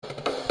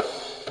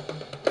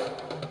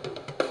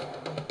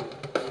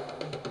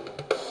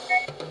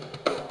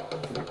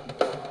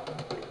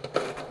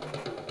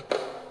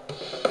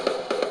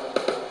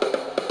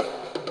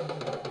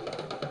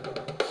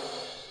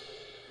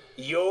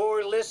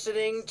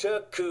listening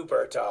to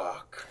Cooper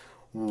Talk.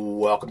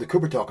 Welcome to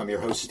Cooper Talk. I'm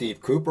your host, Steve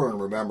Cooper, and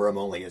remember, I'm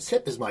only as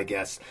hip as my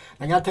guests.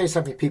 And I got to tell you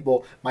something,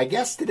 people. My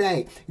guest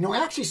today, I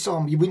actually saw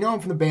him. We know him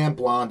from the band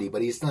Blondie,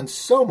 but he's done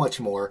so much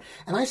more.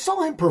 And I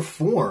saw him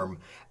perform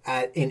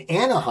in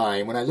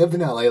Anaheim when I lived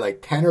in L.A.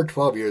 like 10 or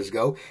 12 years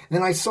ago. And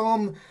then I saw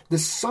him the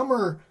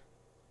summer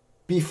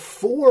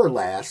before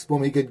last when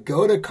we could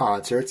go to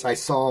concerts. I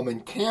saw him in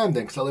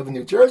Camden because I live in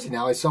New Jersey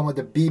now. I saw him at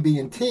the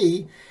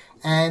BB&T,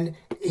 and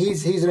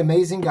he's an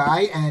amazing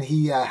guy, and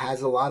he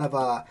has a lot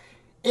of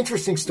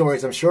interesting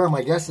stories, I'm sure.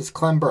 My guest is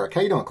Clem Burke. How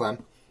you doing,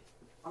 Clem?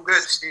 I'm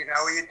good, Steve.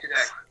 How are you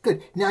today?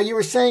 Good. Now, you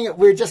were saying,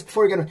 just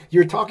before you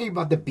were talking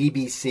about the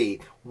BBC.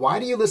 Why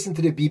do you listen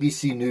to the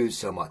BBC News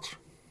so much?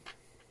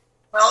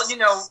 Well,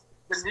 the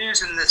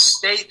news in the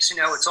States,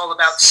 it's all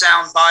about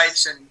sound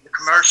bites and the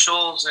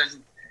commercials,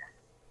 and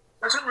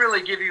doesn't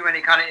really give you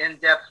any kind of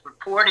in-depth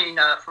reporting.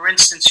 For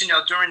instance,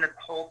 during the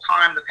whole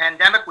time the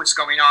pandemic was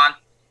going on,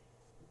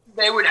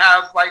 they would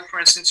have, like,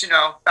 for instance,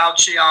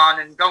 Fauci on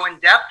and go in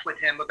depth with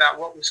him about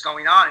what was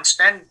going on and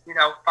spend,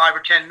 5 or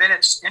 10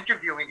 minutes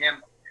interviewing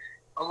him,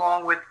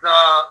 along with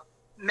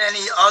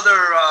many other,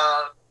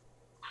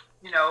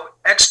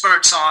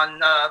 experts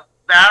on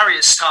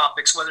various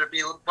topics, whether it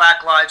be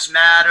Black Lives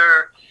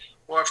Matter,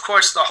 or, of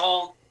course, the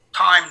whole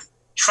time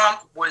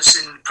Trump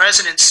was in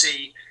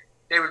presidency,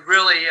 they would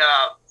really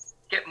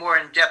get more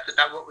in depth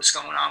about what was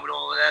going on with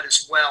all of that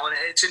as well. And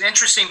it's an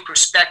interesting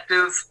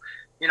perspective,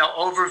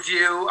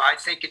 overview. I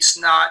think it's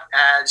not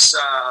as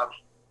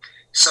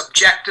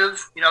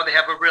subjective. They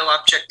have a real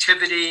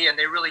objectivity, and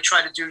they really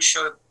try to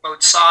show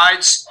both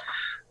sides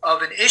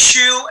of an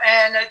issue,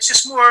 and it's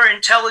just more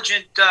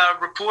intelligent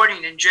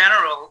reporting in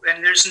general.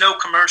 And there's no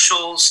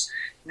commercials.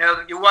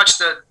 You watch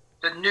the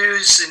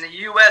news in the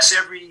U.S.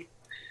 every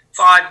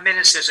 5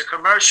 minutes there's a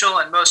commercial,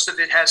 and most of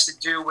it has to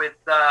do with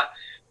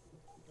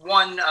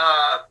one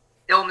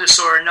illness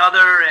or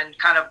another, and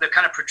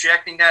they're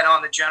projecting that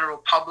on the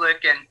general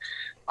public. And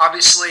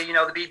obviously,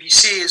 the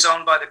BBC is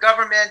owned by the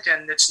government,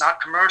 and it's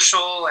not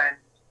commercial. And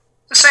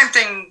the same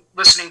thing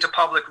listening to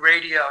public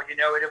radio.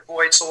 It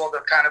avoids all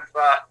the kind of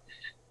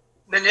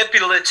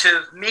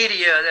manipulative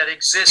media that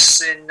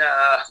exists in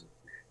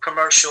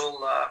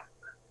commercial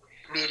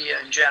media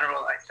in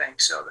general, I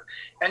think. So,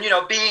 and,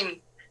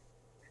 being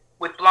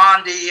with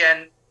Blondie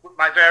and with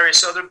my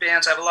various other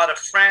bands, I have a lot of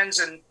friends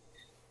and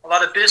a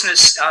lot of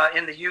business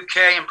in the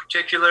UK in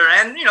particular.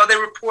 And, they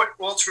report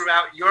all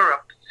throughout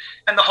Europe.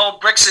 And the whole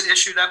Brexit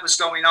issue that was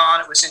going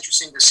on, it was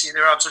interesting to see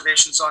their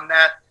observations on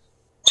that.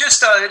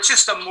 It's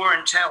just a more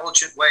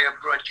intelligent way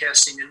of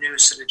broadcasting the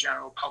news to the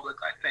general public,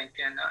 I think.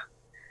 And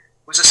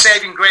it was a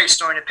saving grace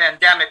during the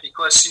pandemic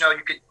because,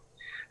 you could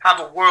have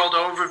a world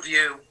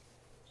overview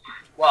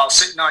while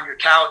sitting on your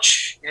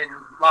couch in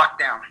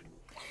lockdown.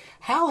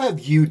 How have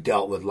you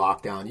dealt with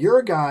lockdown? You're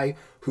a guy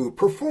who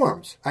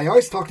performs. I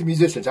always talk to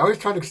musicians. I always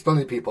try to explain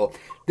to people,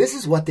 this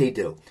is what they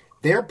do.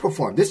 They're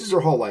perform. This is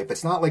their whole life.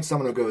 It's not like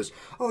someone who goes,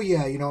 oh,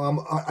 yeah,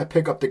 I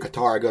pick up the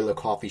guitar, I go to the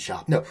coffee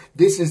shop. No,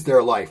 this is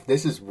their life.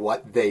 This is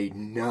what they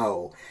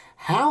know.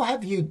 How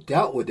have you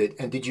dealt with it?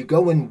 And did you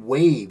go in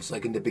waves?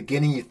 Like in the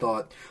beginning, you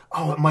thought,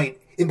 oh, it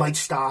might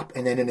stop.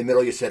 And then in the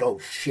middle, you said, oh,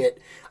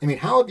 shit. I mean,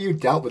 how have you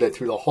dealt with it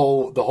through the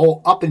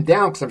whole up and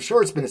down? Because I'm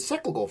sure it's been a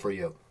cyclical for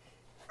you.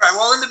 Right.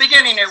 Well, in the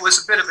beginning, it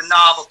was a bit of a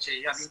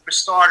novelty. I mean, for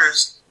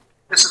starters,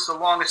 this is the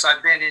longest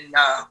I've been in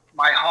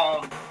my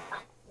home,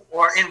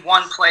 or in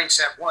one place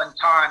at one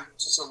time.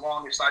 This is the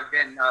longest I've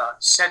been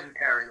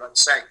sedentary,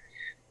 let's say.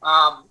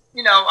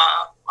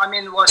 I'm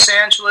in Los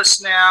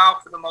Angeles now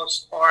for the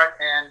most part,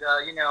 and,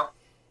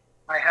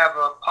 I have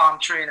a palm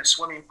tree and a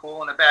swimming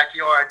pool in the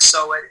backyard.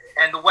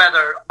 And the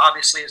weather,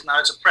 obviously, is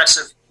not as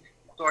oppressive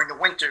during the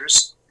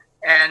winters.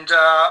 And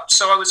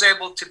so I was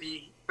able to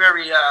be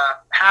very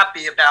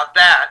happy about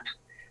that.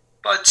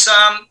 But,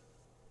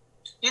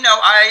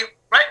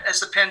 right as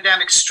the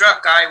pandemic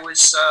struck, I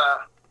was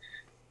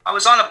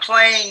on a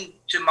plane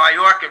to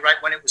Mallorca right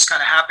when it was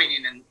kind of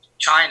happening in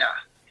China.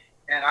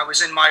 And I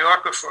was in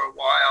Mallorca for a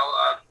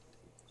while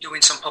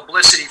doing some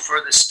publicity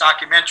for this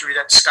documentary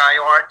that Sky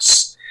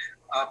Arts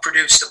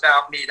produced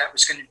about me that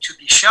was going to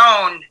be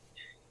shown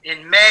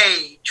in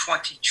May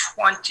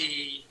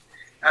 2020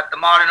 at the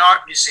Modern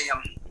Art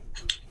Museum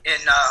in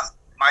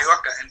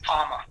Mallorca, in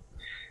Palma.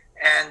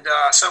 And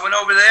so I went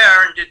over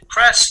there and did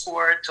press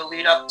for it to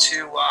lead up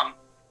to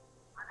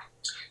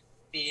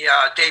the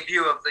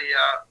debut of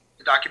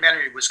the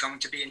documentary was going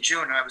to be in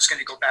June, and I was going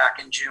to go back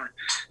in June.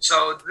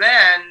 So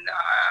then,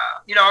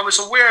 I was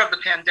aware of the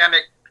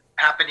pandemic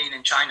happening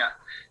in China.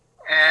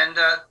 And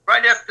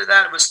right after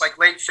that, it was like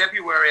late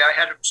February, I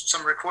had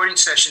some recording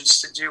sessions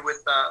to do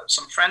with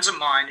some friends of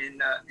mine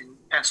in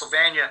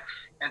Pennsylvania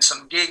and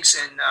some gigs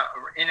in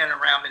and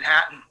around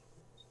Manhattan.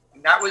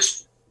 And that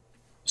was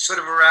sort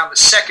of around the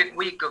second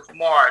week of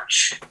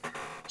March.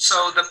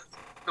 So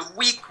the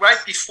week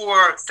right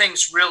before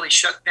things really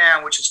shut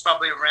down, which is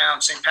probably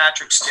around St.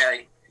 Patrick's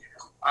Day,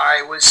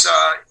 I was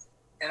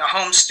in a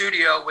home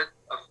studio with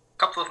a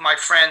couple of my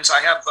friends. I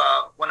have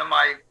one of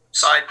my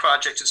side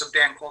projects is a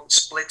band called the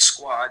Split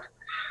Squad,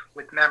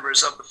 with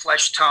members of the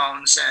Flesh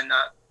Tones and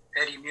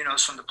Eddie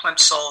Munoz from the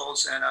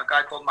Plimsolls and a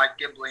guy called Mike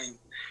Gibling.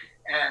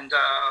 And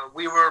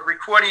we were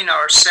recording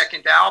our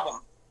second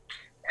album.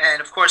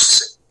 And of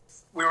course,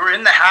 we were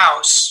in the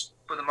house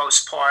for the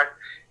most part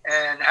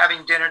and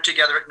having dinner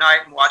together at night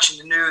and watching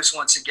the news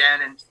once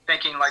again and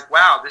thinking like,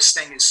 wow, this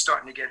thing is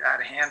starting to get out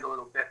of hand a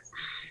little bit.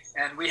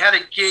 And we had a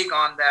gig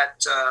on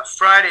that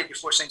Friday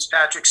before St.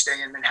 Patrick's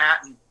Day in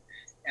Manhattan,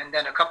 and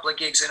then a couple of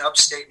gigs in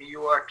upstate New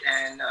York.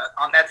 And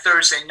on that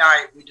Thursday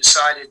night, we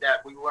decided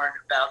that we weren't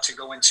about to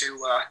go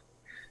into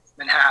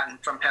Manhattan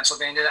from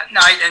Pennsylvania that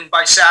night. And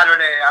by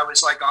Saturday, I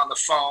was like on the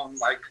phone,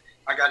 like,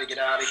 I got to get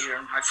out of here.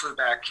 And I flew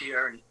back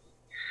here, and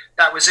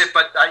that was it.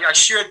 But I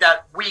shared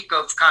that week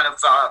of kind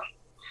of,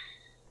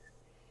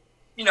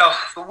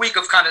 the week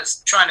of kind of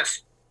trying to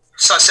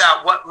suss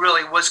out what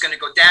really was going to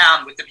go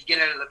down with the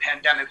beginning of the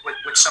pandemic with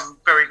some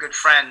very good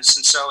friends.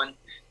 And so, and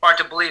hard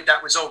to believe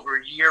that was over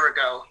a year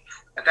ago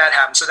that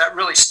happened. So that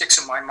really sticks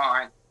in my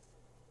mind.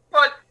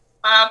 But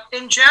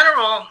in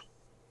general,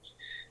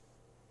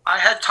 I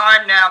had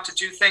time now to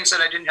do things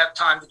that I didn't have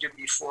time to do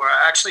before.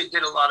 I actually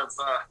did a lot of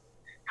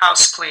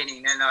house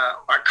cleaning and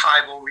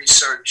archival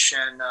research.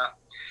 And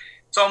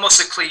it's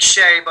almost a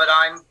cliche, but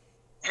I'm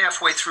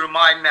halfway through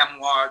my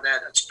memoir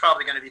that it's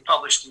probably going to be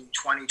published in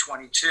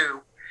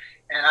 2022.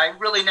 And I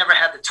really never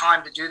had the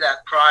time to do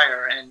that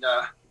prior. And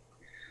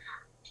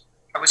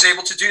I was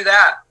able to do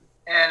that.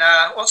 And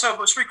also I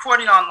was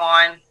recording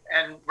online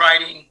and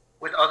writing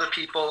with other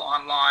people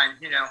online,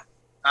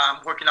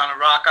 working on a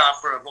rock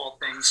opera of all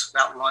things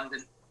about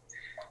London.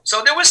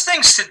 So there was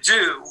things to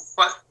do,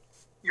 but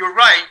you're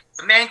right.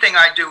 The main thing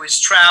I do is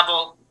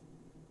travel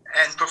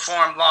and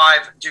perform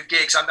live, do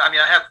gigs.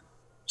 I have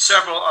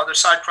several other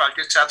side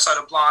projects outside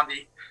of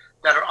Blondie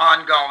that are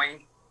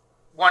ongoing.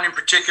 One in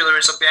particular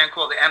is a band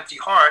called The Empty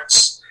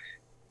Hearts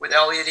with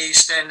Elliot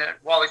Easton and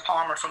Wally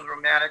Palmer from the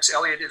Romantics,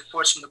 Elliot, of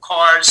course, from the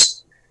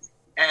Cars,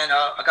 and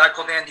a guy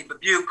called Andy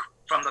Babuke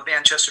from the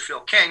band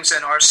Chesterfield Kings.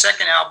 And our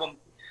second album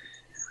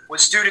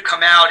was due to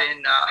come out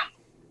in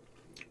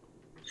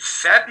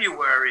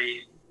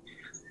February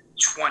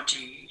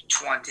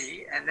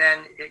 2020, and then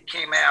it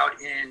came out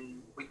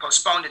we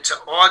postponed it to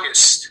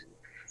August,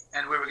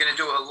 and we were going to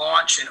do a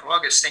launch in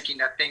August thinking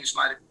that things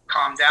might have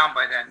calmed down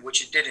by then,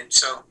 which it didn't.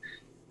 So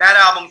that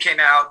album came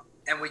out,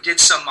 and we did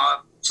some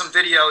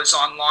videos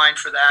online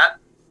for that.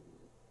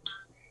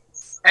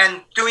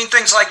 And doing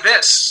things like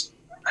this.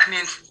 I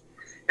mean,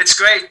 it's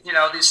great,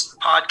 these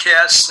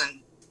podcasts, and,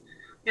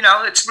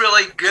 it's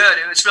really good.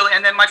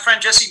 And then my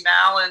friend Jesse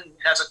Mallon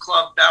has a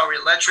club, Bowery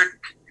Electric,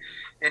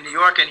 in New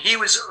York, and he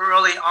was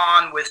early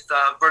on with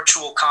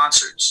virtual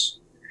concerts.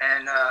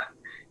 And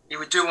he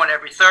would do one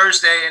every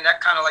Thursday, and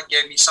that kind of like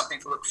gave me something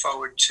to look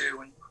forward to.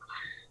 And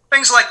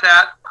things like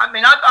that. I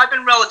mean, I've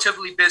been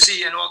relatively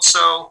busy and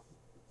also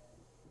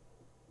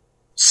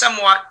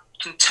somewhat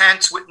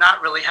content with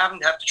not really having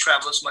to have to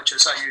travel as much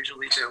as I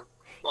usually do,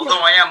 although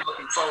I am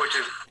looking forward to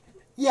it.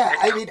 Yeah,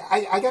 I mean,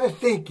 I got to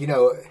think,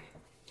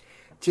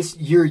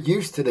 just you're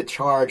used to the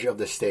charge of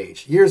the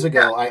stage. Years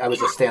ago, I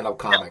was a stand-up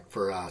comic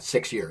for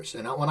 6 years.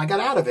 And when I got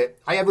out of it,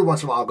 every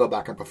once in a while I'll go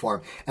back and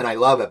perform, and I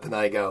love it. But then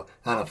I go,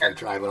 I don't feel like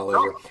driving all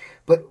over.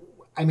 But,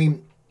 I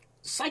mean,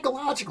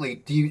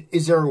 psychologically,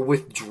 is there a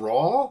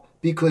withdrawal?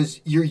 Because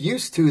you're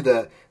used to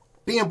the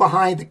being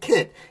behind the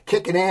kit,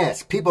 kicking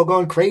ass, people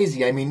going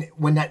crazy. I mean,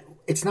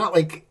 it's not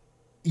like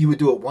you would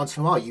do it once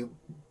in a while. You've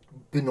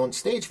been on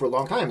stage for a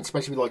long time,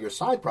 especially with all your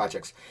side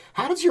projects.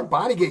 How does your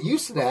body get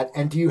used to that?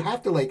 And do you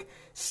have to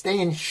stay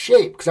in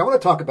shape? Because I want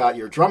to talk about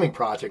your drumming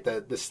project,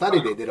 the study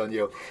they did on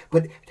you.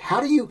 But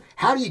do you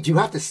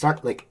have to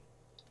start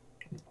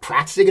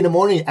practicing in the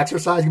morning,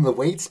 exercising the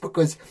weights?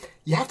 Because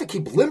you have to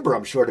keep limber,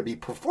 I'm sure, to be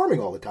performing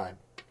all the time.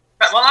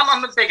 Well,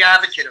 I'm a big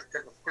advocate of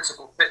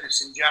physical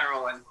fitness in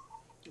general. And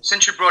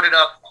since you brought it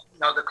up,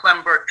 the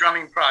Clembert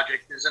Drumming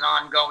Project is an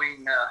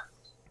ongoing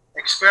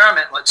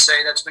experiment, let's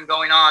say, that's been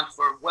going on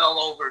for well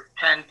over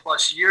 10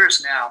 plus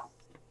years now.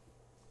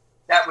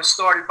 That was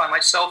started by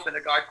myself and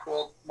a guy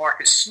called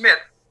Marcus Smith,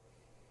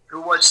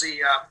 who was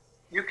the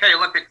UK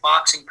Olympic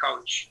boxing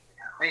coach.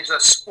 And he's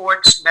a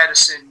sports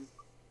medicine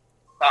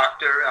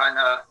doctor and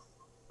a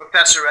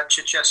professor at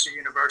Chichester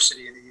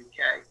University in the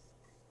UK.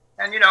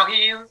 And,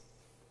 he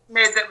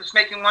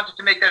wanted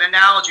to make that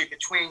analogy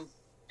between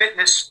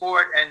fitness,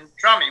 sport, and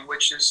drumming,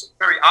 which is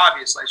very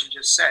obvious, as you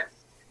just said.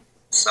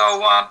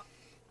 So,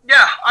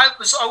 I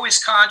was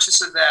always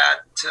conscious of that.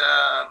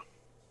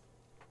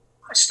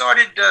 I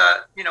started,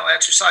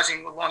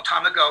 exercising a long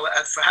time ago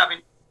for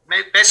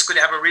basically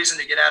to have a reason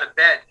to get out of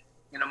bed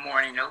in the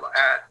morning,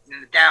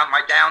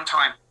 my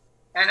downtime.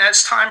 And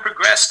as time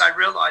progressed, I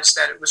realized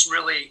that it was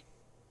really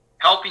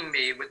helping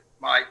me with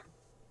my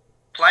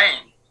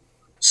playing.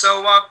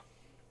 So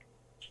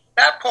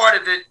that part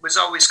of it was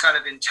always kind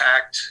of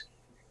intact.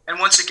 And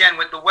once again,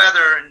 with the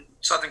weather in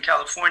Southern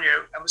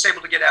California, I was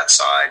able to get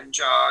outside and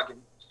jog.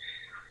 And,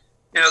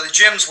 the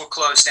gyms were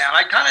closed down.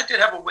 I kind of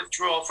did have a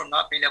withdrawal from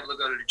not being able to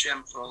go to the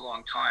gym for a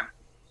long time.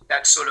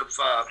 That sort of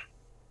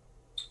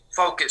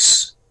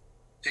focus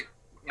to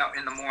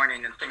in the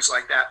morning and things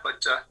like that.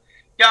 But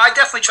yeah, I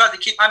definitely tried to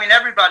keep. I mean,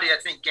 everybody I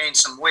think gained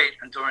some weight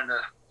during the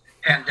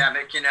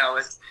pandemic.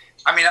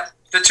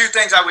 The two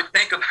things I would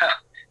think about.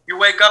 You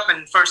wake up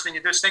and first thing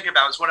you just think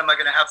about is what am I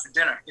going to have for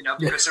dinner?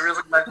 Because there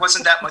really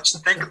wasn't that much to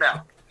think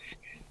about.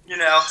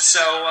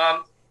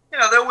 So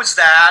there was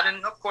that,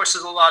 and of course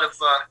there's a lot of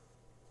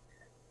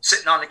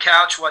sitting on the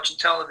couch watching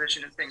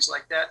television and things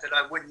like that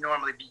I wouldn't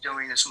normally be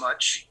doing as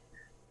much.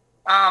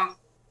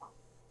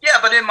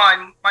 But in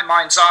my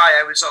mind's eye,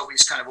 I was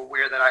always kind of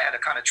aware that I had to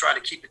kind of try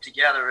to keep it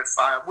together. If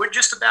we're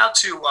just about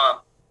to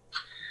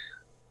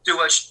do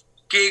a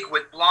gig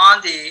with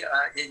Blondie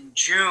in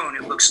June,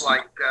 it looks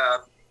like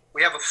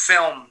we have a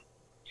film.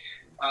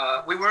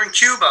 We were in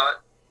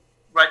Cuba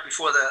right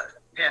before the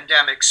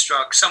pandemic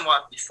struck,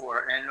 somewhat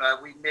before, and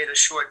we made a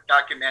short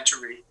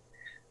documentary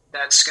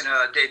that's going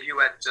to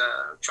debut at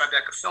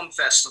Tribeca Film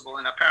Festival.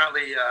 And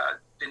apparently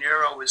De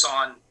Niro was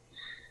on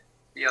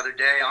the other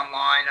day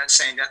online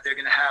saying that they're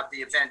going to have the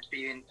event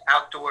being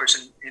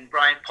outdoors in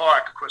Bryant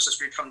Park, across the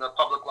street from the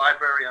public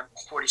library on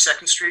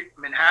 42nd Street,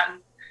 Manhattan.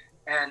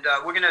 And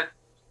we're going to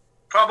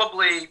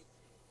probably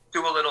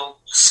do a little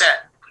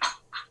set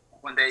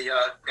when they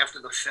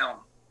after the film.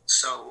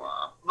 So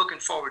looking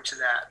forward to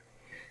that.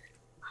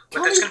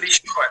 But that's going to be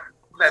short,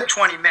 about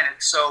 20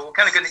 minutes. So we're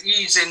kind of going to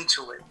ease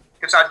into it.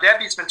 Because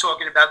Debbie's been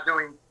talking about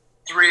doing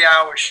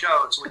 3-hour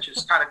shows, which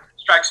is kind of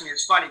strikes me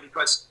as funny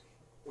because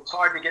it's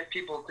hard to get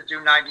people to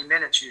do 90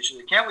 minutes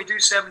usually. Can't we do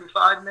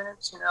 75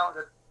 minutes?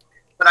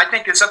 But I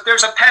think there's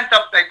a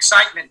pent-up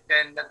excitement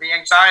and the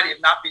anxiety of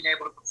not being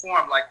able to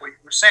perform, like we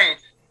were saying,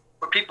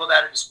 for people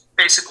that is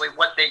basically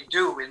what they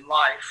do in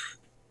life.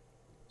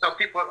 So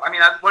people,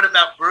 what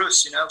about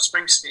Bruce,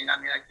 Springsteen? I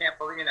can't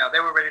believe, they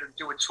were ready to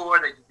do a tour.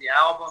 They did the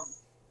album.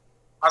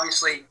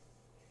 Obviously,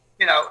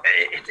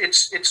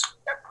 it's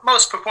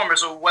most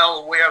performers are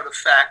well aware of the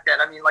fact that,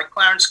 like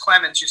Clarence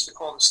Clemens used to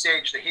call the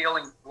stage the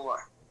healing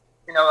floor.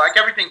 Like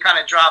everything kind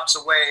of drops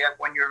away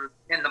when you're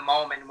in the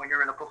moment, when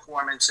you're in a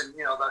performance, and,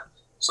 the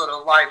sort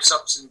of life's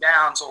ups and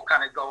downs all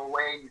kind of go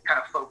away and you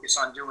kind of focus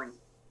on doing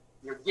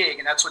your gig.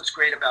 And that's what's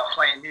great about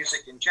playing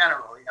music in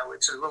general.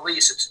 It's a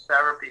release, it's a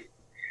therapy.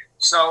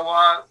 So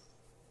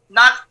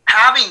not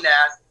having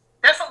that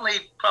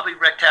definitely probably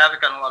wreaked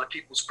havoc on a lot of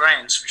people's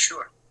brains, for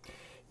sure.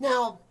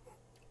 Now,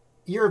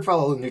 you're a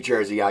fellow in New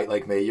Jersey,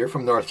 like me. You're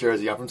from North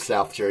Jersey. I'm from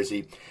South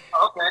Jersey.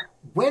 Okay.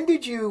 When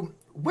did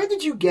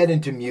you get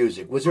into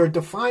music? Was there a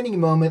defining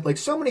moment? Like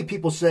so many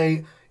people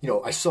say,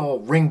 I saw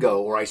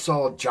Ringo or I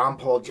saw John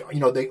Paul.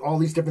 They all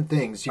these different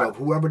things.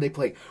 Whoever they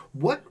play.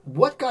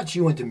 What got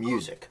you into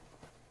music?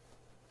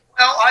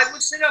 Well, I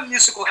was in a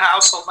musical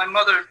household. My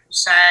mother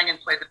sang and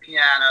played the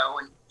piano,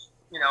 and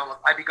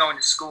I'd be going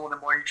to school in the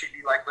morning. She'd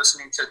be like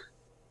listening to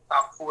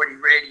Top 40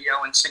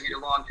 radio and singing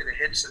along to the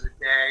hits of the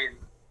day. And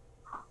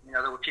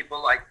there were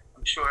people like,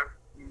 I'm sure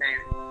you may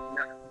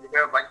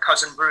know, like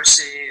Cousin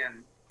Brucey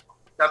and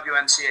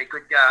WMCA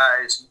Good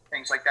Guys and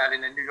things like that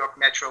in the New York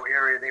metro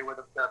area. They were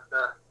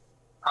the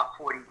top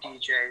 40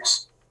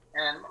 DJs.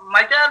 And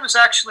my dad was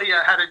actually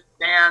had a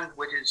band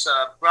with his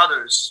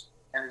brothers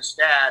and his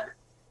dad,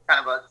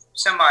 kind of a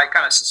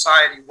kind of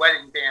society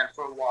wedding band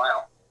for a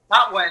while.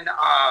 Not when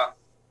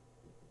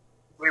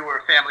we were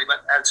a family,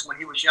 but as when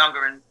he was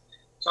younger. And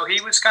so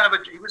he was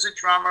he was a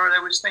drummer.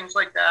 There was things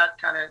like that,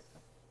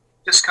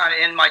 just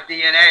in my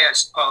DNA, I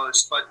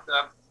suppose. But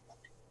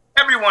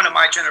everyone in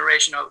my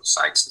generation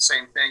cites the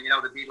same thing.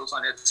 The Beatles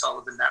on Ed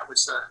Sullivan. That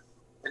was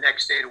the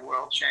next day the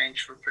world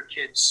changed for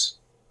kids.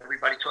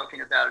 Everybody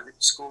talking about it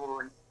at school.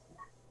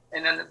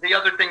 And then the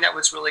other thing that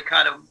was really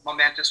kind of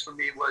momentous for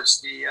me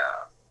was the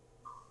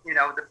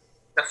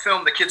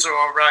film The Kids Are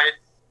All Right,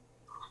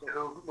 the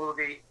Who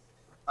movie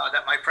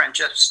that my friend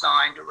Jeff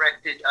Stein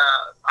directed.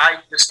 I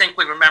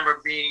distinctly remember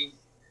being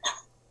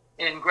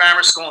in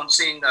grammar school and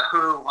seeing The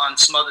Who on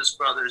Smothers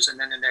Brothers, and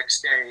then the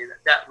next day,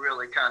 that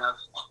really kind of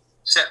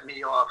set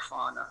me off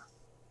on,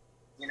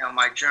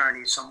 my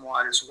journey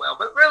somewhat as well.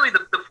 But really,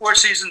 the Four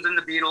Seasons and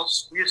the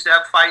Beatles, we used to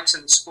have fights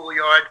in the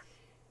schoolyard.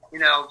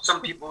 Some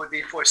people would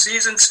be Four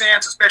Seasons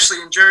fans,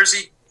 especially in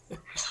Jersey.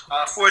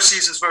 Four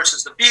Seasons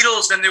versus the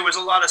Beatles. Then there was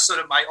a lot of sort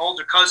of my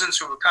older cousins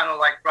who were kind of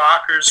like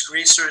rockers,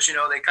 greasers.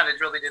 They kind of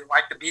really didn't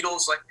like the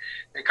Beatles. Like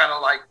they kind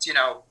of liked,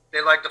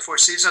 they liked the Four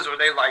Seasons, or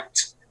they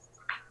liked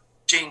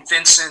Gene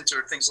Vincent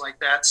or things like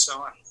that.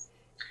 So,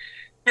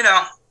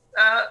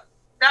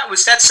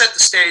 that set the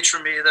stage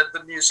for me.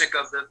 The music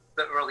of the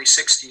early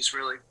 '60s,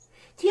 really.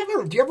 Do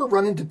you ever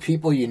run into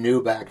people you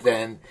knew back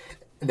then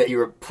that you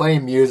were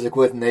playing music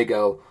with, and they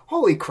go,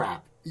 "Holy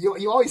crap!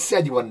 You always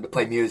said you wanted to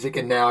play music,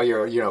 and now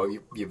you're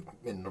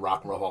in the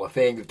Rock and Roll Hall of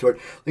Fame. You've toured."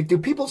 Like, do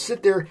people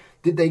sit there?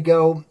 Did they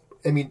go?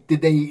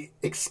 Did they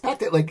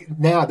expect it? Like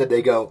now, did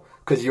they go?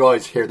 Because you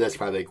always hear this,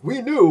 probably like,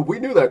 we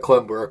knew that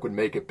Clem Burke would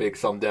make it big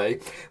someday.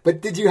 But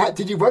did you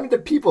run into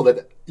people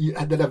that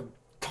have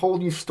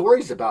told you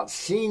stories about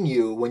seeing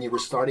you when you were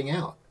starting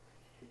out?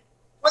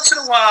 Once in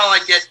a while, I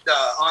get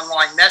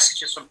online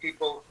messages from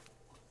people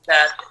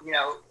that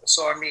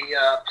saw me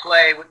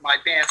play with my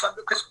band.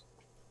 Because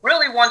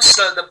really, once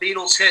the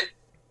Beatles hit,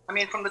 I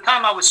mean, from the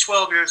time I was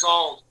 12 years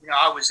old,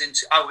 I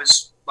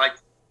was like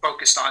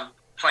focused on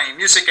playing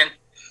music, and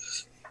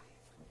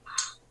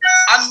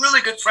I'm really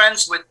good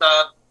friends with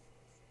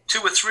 2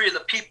 or 3 of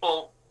the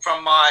people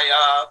from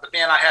the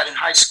band I had in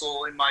high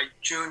school in my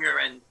junior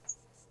and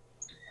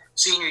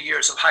senior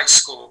years of high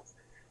school.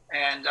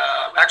 And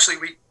actually,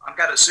 I've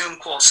got a Zoom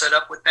call set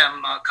up with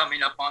them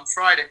coming up on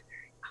Friday.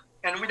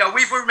 And,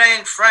 we've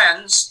remained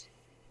friends.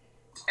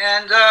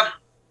 And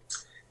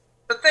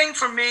the thing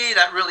for me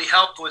that really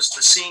helped was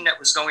the scene that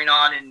was going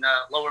on in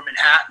Lower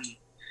Manhattan.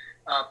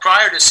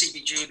 Prior to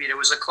CBGB, there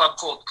was a club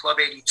called Club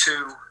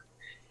 82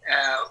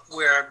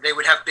 where they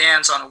would have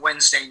bands on a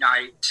Wednesday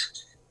night.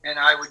 And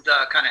I would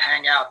kind of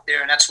hang out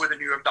there. And that's where the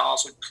New York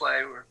Dolls would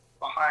play. We're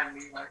behind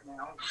me right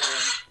now.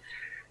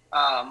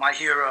 My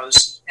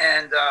heroes.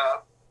 And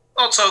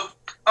also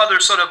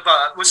other sort of,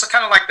 it was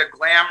kind of like the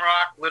glam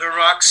rock, glitter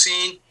rock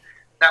scene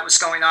that was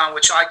going on,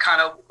 which I kind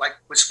of like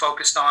was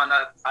focused on.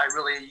 I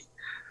really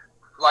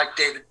liked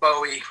David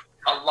Bowie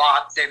a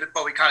lot. David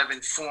Bowie kind of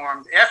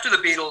informed, after the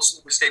Beatles,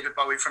 it was David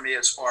Bowie for me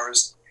as far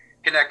as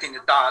connecting the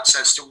dots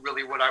as to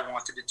really what I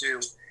wanted to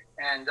do.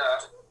 And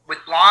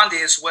with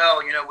Blondie as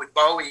well, with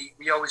Bowie,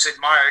 we always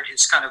admired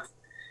his kind of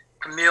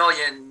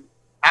chameleon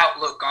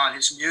outlook on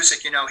his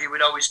music. He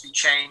would always be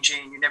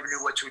changing. You never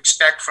knew what to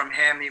expect from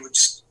him. He would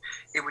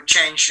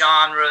change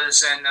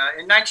genres. And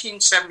in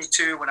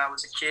 1972, when I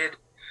was a kid,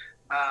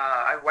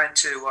 I went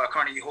to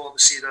Carnegie Hall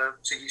to see the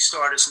Ziggy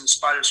Stardust and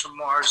Spiders from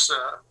Mars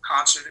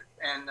concert,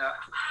 and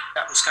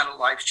that was kind of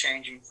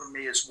life-changing for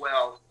me as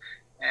well.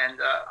 And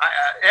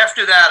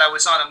after that, I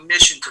was on a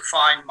mission to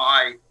find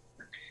my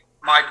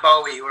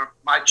Bowie or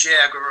my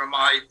Jagger or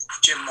my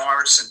Jim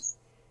Morrison.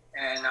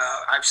 And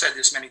I've said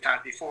this many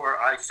times before,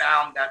 I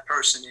found that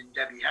person in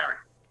Debbie Harry.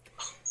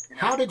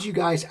 How did you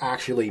guys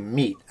actually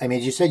meet? I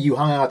mean, you said you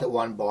hung out at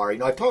one bar.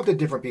 I've talked to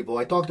different people.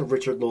 I talked to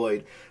Richard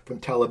Lloyd from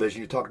television.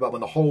 You talked about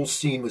when the whole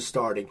scene was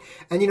starting.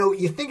 And,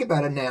 you think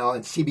about it now,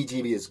 and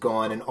CBGB is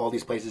gone, and all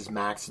these places,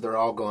 Max, they're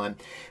all gone.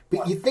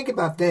 But you think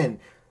about then,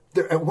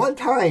 at one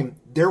time,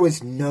 there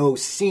was no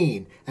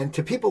scene. And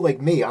to people like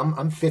me,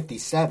 I'm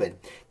 57.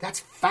 That's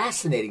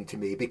fascinating to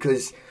me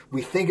because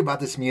we think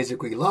about this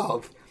music we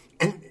love,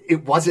 and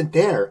it wasn't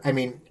there. I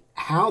mean,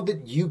 how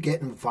did you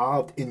get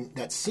involved in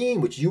that scene,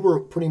 which you were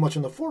pretty much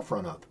on the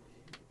forefront of?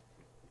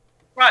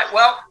 Right.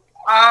 Well,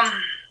 I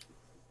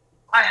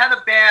had a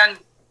band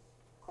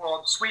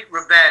called Sweet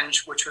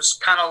Revenge, which was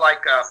kind of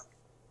like a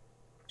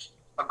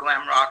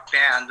glam rock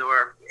band,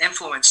 or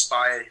influenced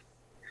by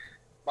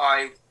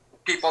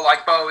people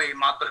like Bowie,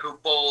 Mott the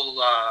Hoople,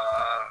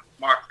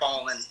 Mark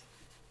Bolan.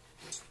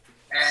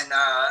 And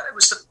it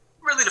was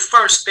really the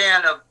first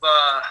band of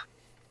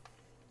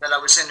that I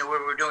was in where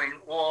we were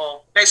doing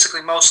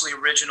mostly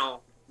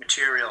original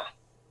material.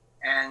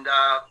 And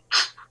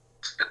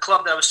the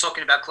club that I was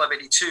talking about, Club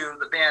 82,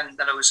 the band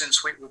that I was in,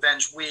 Sweet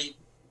Revenge, we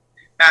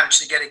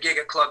managed to get a gig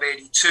at Club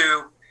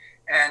 82.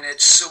 And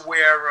it's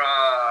where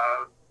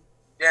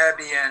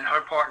Debbie and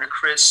her partner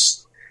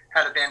Chris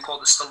had a band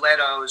called the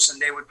Stilettos,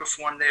 and they would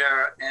perform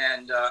there.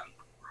 And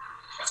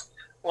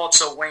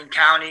also Wayne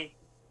County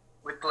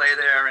would play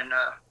there, and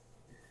a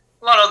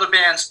lot of other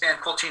bands, a band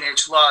called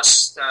Teenage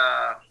Lust.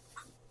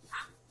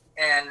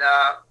 And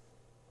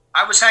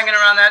I was hanging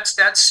around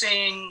that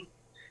scene,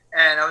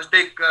 and I was a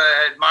big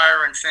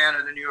admirer and fan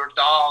of the New York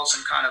Dolls,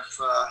 and kind of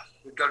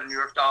would go to New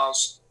York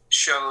Dolls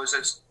shows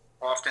as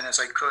often as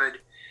I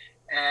could,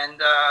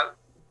 and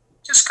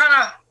just kind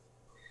of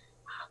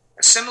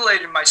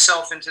assimilated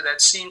myself into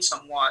that scene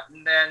somewhat.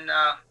 And then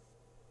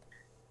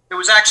there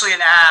was actually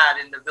an ad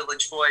in the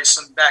Village Voice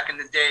back in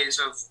the days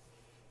of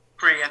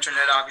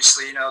pre-internet,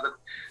 obviously,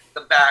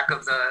 the back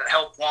of the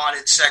help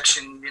wanted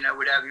section,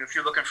 would have if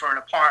you're looking for an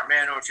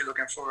apartment, or if you're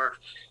looking for a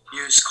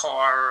used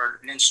car or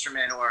an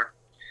instrument, or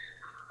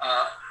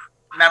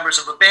members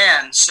of a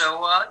band.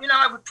 So,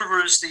 I would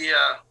peruse the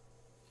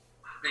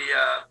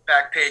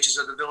back pages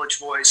of the Village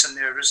Voice, and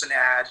there was an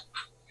ad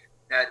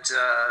that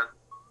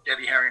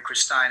Debbie Harry and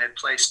Chris Stein had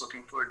placed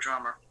looking for a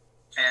drummer.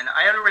 And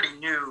I had already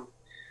knew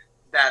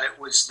that it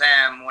was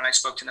them when I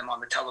spoke to them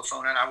on the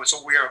telephone, and I was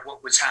aware of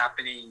what was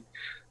happening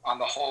on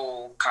the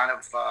whole kind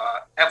of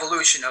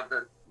evolution of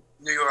the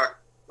New York,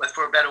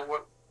 for a better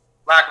word,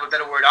 lack of a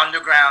better word,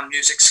 underground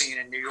music scene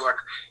in New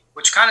York,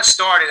 which kind of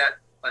started at,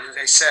 as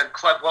I said,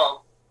 Club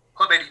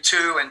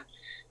 82 and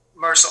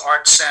Mercer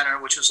Arts Center,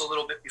 which was a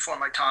little bit before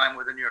my time,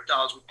 where the New York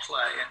Dolls would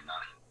play. And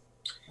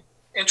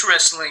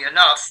interestingly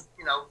enough,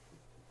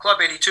 Club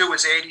 82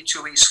 was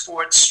 82 East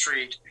 4th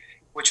Street,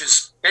 which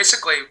is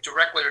basically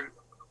directly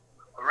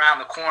around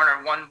the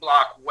corner, one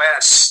block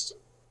west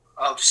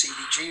of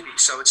CBGB.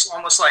 So it's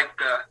almost like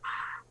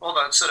all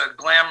the sort of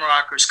glam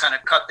rockers kind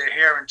of cut their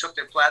hair and took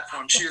their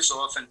platform shoes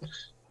off and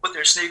put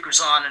their sneakers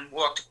on and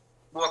walked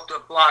a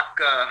block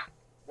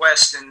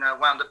west and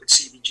wound up at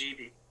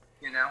CBGB,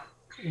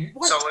 So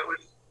it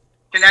was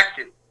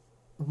connected.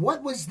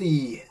 What was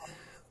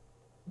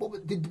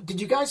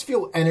did you guys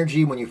feel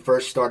energy when you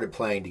first started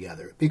playing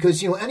together?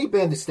 Because, any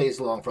band that stays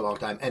along for a long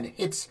time and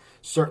hits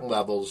certain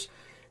levels,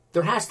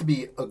 there has to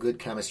be a good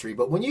chemistry.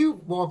 But when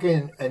you walk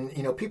in and,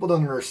 people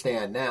don't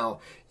understand now,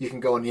 you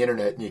can go on the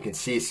internet and you can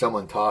see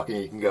someone talking.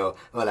 You can go,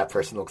 oh, that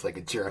person looks like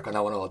a jerk. I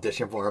don't want to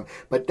audition for him.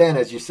 But then,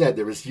 as you said,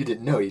 you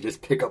didn't know. You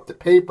just pick up the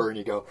paper and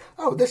you go,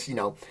 oh, this.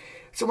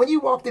 So when you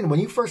walked in, when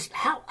you first,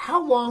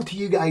 how long till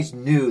you guys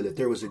knew that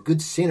there was a good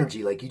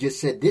synergy? Like you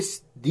just said,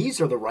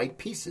 these are the right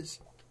pieces.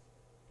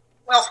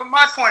 Well, from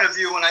my point of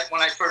view, when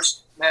I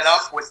first met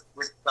up with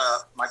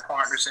my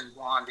partners in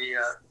Blondie,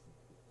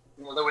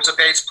 there was a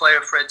bass player,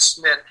 Fred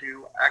Smith,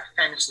 who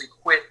famously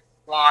quit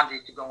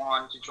Blondie to go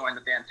on to join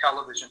the band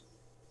Television,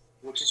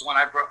 which is when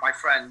I brought my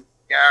friend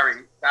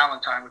Gary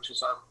Valentine, which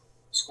is a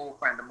school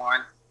friend of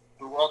mine,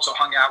 who also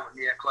hung out with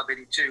me at Club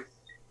 82.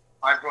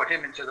 I brought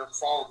him into the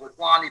fold with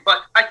Blondie. But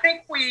I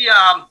think we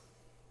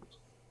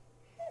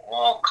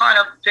all kind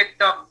of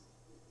picked up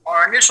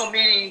our initial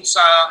meetings.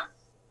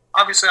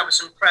 Obviously, I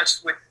was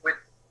impressed with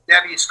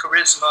Debbie's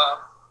charisma,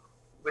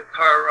 with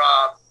her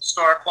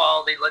star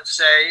quality, let's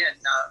say, and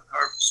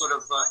her sort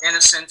of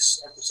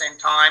innocence at the same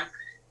time.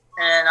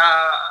 And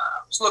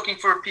I was looking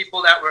for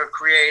people that were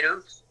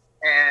creative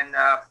and,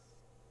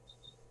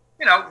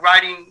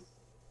 writing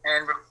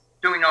and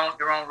doing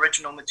their own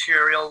original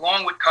material,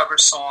 along with cover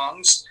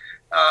songs,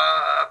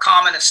 a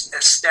common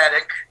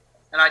aesthetic.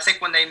 And I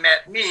think when they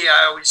met me,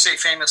 I always say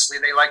famously,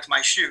 they liked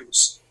my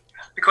shoes.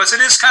 Because it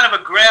is kind of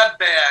a grab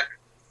bag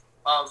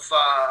of,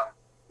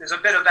 there's a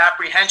bit of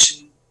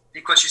apprehension,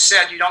 because you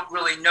said you don't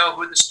really know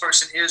who this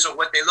person is or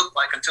what they look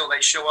like until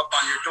they show up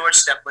on your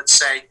doorstep, let's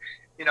say,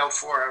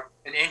 for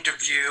an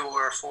interview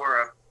or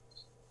for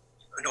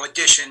an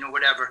audition or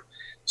whatever.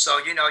 So,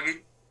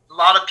 a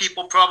lot of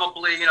people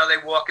probably, they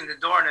walk in the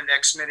door and the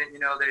next minute,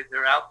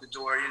 they're out the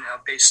door,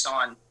 based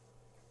on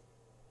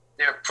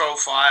their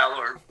profile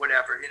or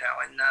whatever,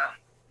 and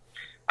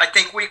I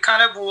think we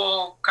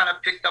all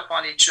picked up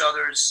on each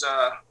other's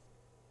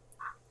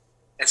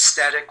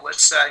aesthetic,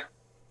 let's say,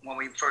 when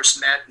we first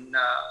met, and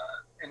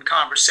in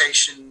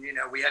conversation,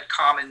 we had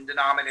common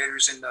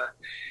denominators in the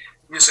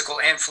musical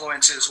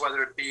influences,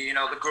 whether it be,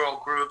 the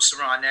girl groups, the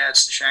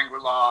Ronettes, the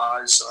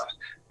Shangri-Las,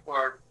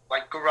 or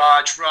like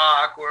garage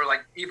rock, or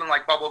even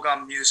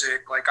bubblegum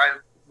music. Like I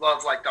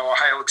love the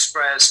Ohio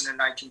Express and the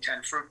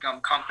 1910 Fruit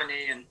Gum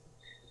Company, and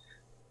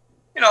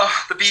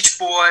the Beach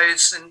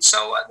Boys, and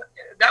so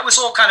that was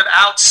all kind of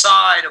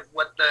outside of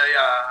what the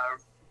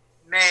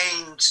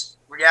main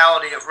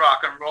reality of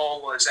rock and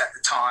roll was at the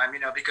time,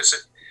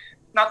 because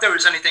not there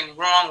was anything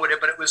wrong with it,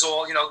 but it was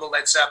all, the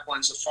Led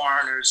Zeppelins, the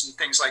Foreigners, and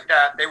things like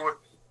that. They were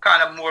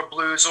kind of more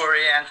blues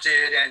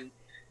oriented, and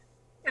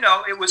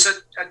it was a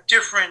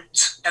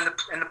different, and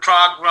the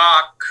prog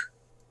rock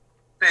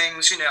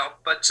things,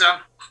 But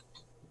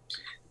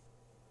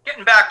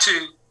getting back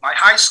to my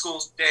high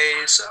school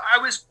days, I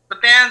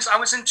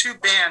was in two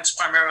bands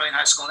primarily in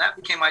high school, and that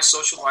became my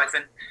social life.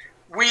 And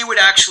we would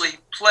actually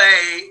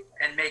play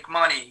and make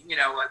money,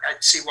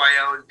 at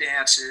CYO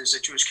dances,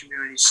 at Jewish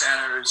community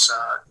centers,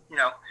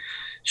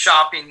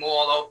 shopping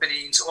mall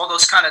openings, all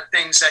those kind of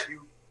things that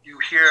you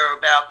hear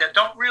about that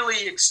don't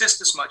really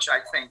exist as much, I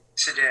think,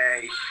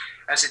 today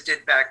as it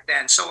did back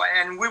then. So,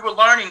 and we were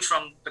learning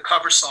from the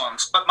cover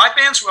songs, but my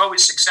bands were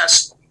always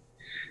successful.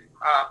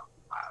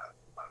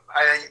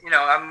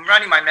 I'm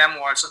writing my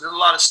memoir, so there's a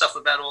lot of stuff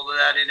about all of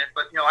that in it.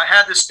 But, I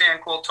had this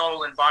band called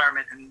Total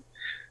Environment, and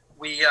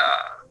we,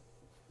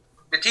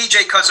 the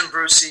DJ Cousin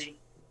Brucey,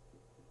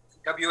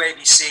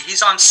 WABC,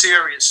 he's on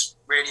Sirius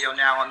Radio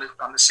now on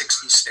the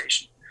 60s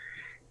station.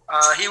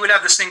 He would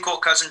have this thing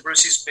called Cousin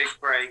Brucey's Big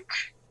Break,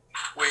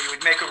 where you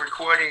would make a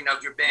recording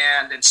of your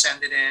band and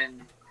send it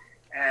in,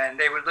 and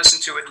they would listen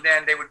to it, and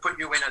then they would put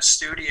you in a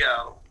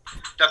studio,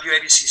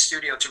 WABC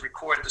studio, to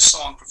record the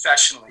song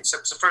professionally. So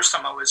it was the first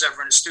time I was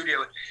ever in a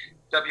studio at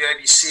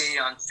WABC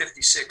on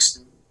 56th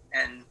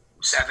and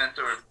 7th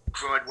or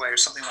Broadway or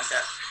something like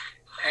that.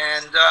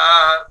 And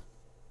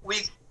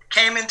we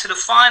came into the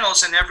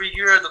finals, and every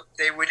year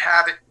they would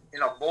have it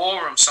in a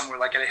ballroom somewhere,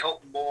 like at a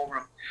Hilton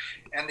ballroom.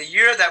 And the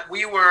year that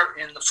we were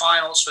in the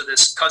finals for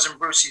this Cousin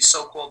Brucey's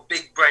so-called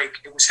Big Break,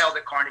 it was held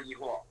at Carnegie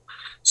Hall.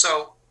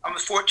 So I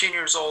was 14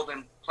 years old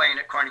and playing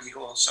at Carnegie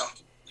Hall. So,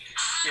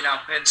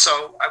 and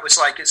so I was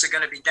like, is it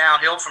going to be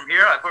downhill from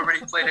here? I've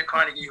already played at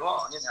Carnegie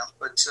Hall,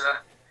 But so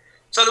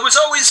there was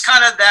always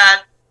kind of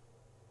that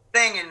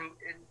thing in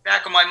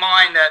back of my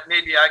mind that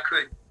maybe I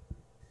could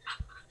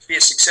be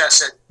a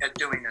success at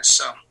doing this.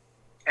 So,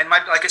 and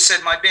like I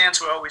said, my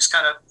bands were always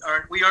kind of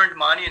we earned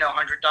money,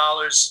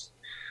 $100,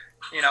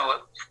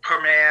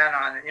 per man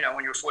on,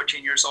 when you're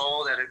 14 years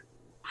old at a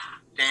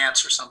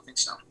dance or something.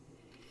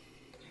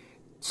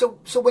 So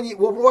when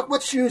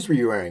what shoes were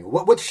you wearing?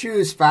 What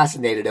shoes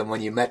fascinated him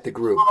when you met the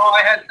group? Oh,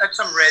 I had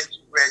some red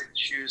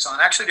shoes on.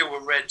 Actually, they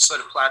were red sort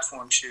of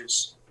platform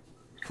shoes.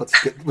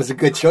 It was a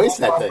good choice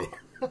that day.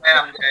 And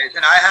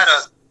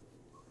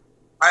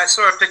I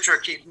saw a picture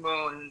of Keith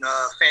Moon,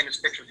 famous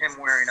picture of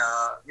him wearing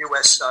a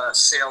U.S.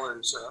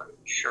 Sailors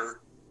shirt.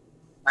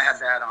 I had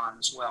that on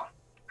as well.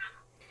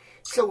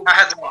 So I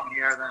had the long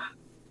hair then.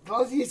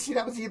 Well, you see,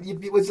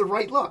 it was the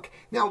right look.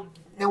 Now,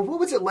 what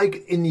was it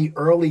like in the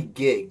early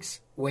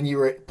gigs when you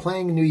were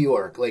playing in New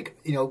York? Like,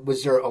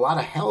 was there a lot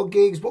of hell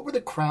gigs? What were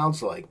the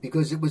crowds like?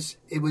 Because it was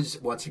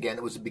once again,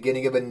 it was the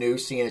beginning of a new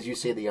scene, as you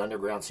say, the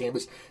underground scene. It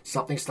was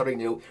something starting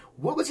new.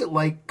 What was it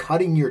like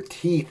cutting your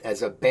teeth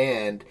as a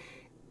band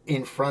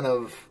in front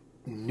of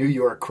New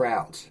York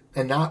crowds?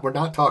 And we're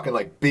not talking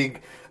like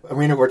big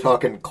arena, we're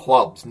talking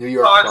clubs, New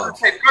York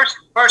clubs. Okay,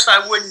 first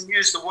I wouldn't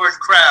use the word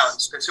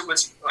crowds because it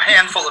was a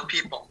handful of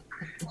people.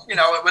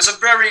 It was a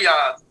very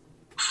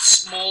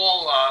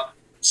small,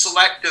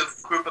 selective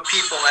group of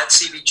people at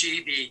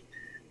CBGB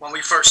when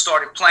we first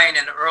started playing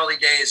in the early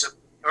days of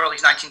early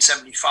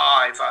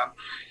 1975.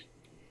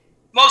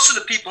 Most of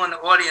the people in the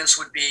audience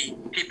would be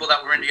people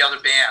that were in the other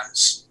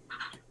bands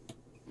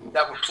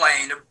that were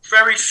playing.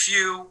 Very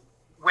few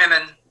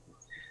women,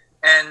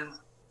 and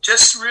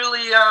just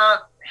really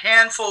a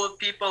handful of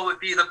people would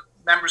be the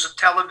members of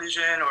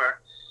Television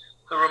or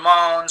the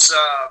Ramones.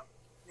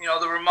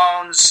 The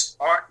Ramones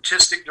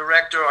artistic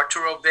director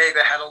Arturo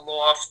Vega had a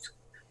loft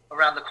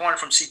around the corner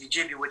from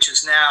CBGB, which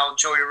is now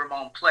Joey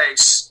Ramone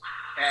Place.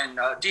 And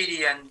Dee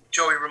Dee and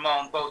Joey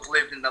Ramone both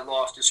lived in the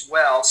loft as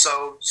well.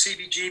 So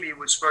CBGB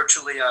was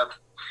virtually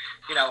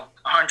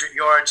 100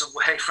 yards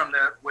away from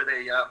where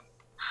they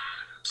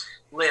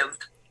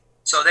lived.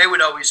 So they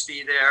would always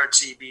be there at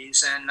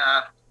CB's. And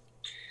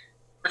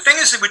the thing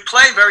is, it would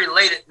play very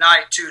late at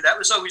night, too. That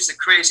was always the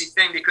crazy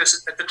thing,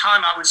 because at the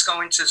time I was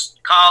going to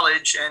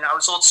college, and I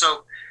was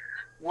also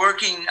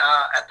working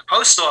at the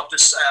post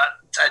office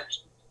at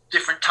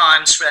different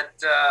times at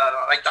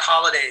like the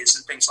holidays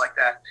and things like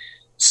that.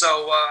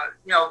 So,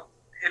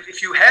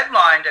 if you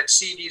headlined at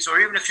CDs, or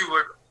even if you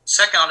were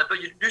second on it, but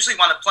you usually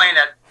want to play in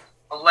at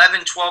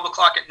 11, 12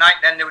 o'clock at night,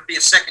 and then there would be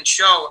a second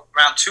show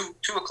around 2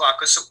 o'clock,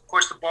 because, of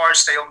course, the bars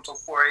stay open until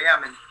 4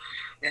 a.m.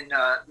 in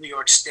New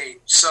York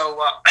State. So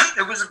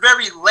it was a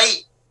very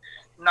late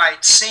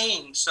night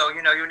scene. So,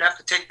 you would have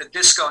to take the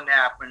disco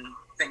nap and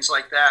things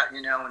like that,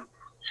 and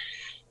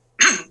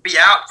be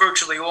out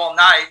virtually all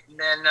night. And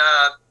then,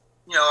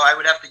 I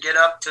would have to get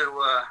up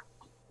to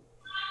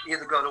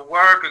either go to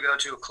work or go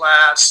to a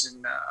class.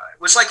 And it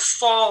was like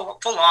full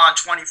on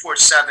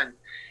 24/7.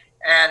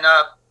 And,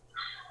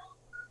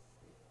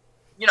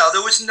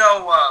 there was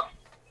no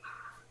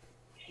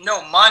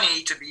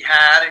money to be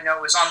had. It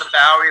was on the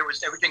Bowery.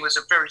 Everything was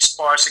a very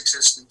sparse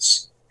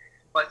existence.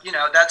 But,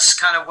 that's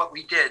kind of what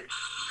we did.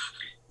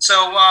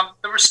 So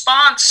the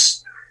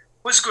response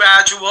was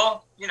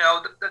gradual.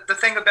 The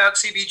thing about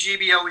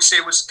CBGB, I always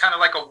say, was kind of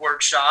like a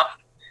workshop.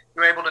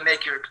 You're able to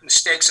make your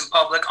mistakes in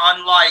public,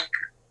 unlike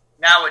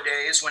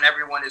nowadays when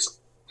everyone is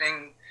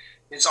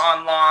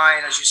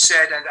online, as you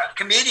said. And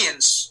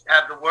comedians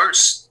have the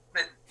worst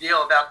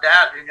deal about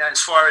that,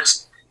 as far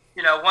as,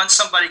 once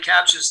somebody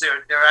captures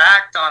their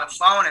act on a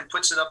phone and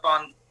puts it up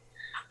on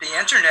the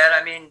internet,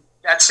 I mean,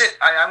 that's it.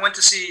 I went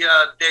to see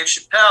Dave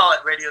Chappelle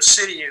at Radio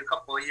City a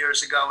couple of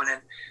years ago, and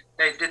then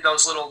they did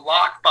those little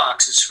lock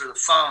boxes for the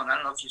phone. I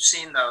don't know if you've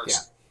seen those. Yeah.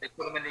 They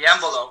put them in the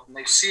envelope, and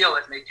they seal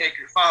it, and they take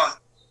your phone.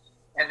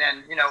 And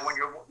then, when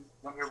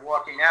you're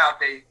walking out,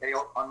 they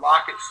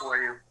unlock it for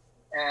you.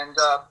 And,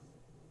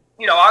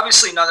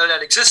 obviously none of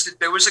that existed.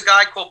 There was a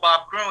guy called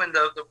Bob Gruen,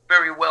 the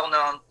very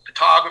well-known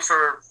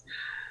photographer,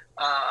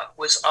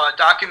 was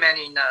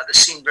documenting the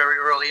scene very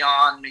early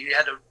on. He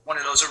had one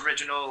of those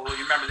original,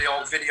 you remember the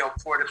old video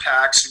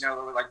Portapax,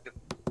 like the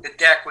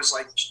deck was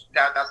like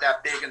about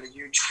that big and the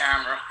huge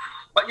camera.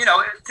 But,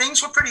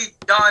 things were pretty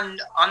done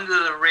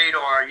under the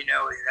radar,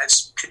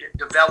 as could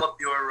develop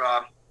your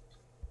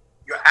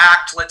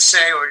act, let's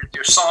say, or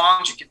your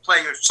songs. You could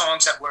play your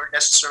songs that weren't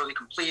necessarily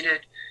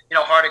completed.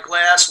 Heart of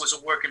Glass was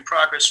a work in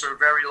progress for a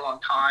very long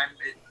time.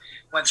 It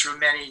went through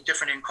many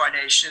different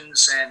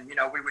incarnations, and,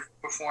 we would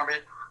perform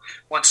it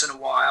once in a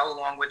while,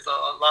 along with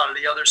a lot of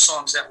the other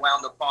songs that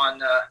wound up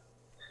on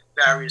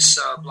various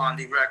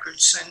Blondie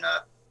records. And,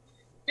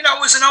 it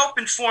was an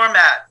open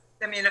format.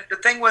 I mean, the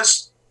thing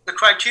was, the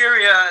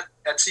criteria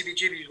at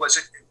CBGB was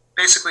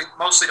basically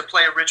mostly to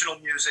play original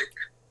music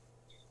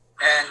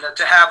and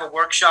to have a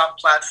workshop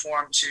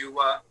platform to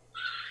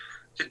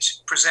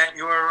present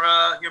your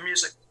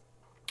music.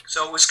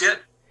 So it was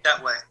good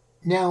that way.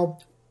 Now,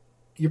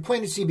 you're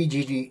playing at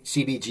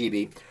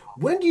CBGB.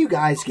 When do you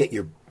guys get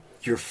your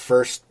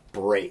first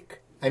break?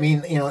 I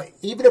mean,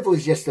 even if it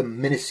was just a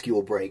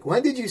minuscule break,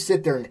 when did you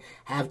sit there and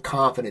have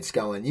confidence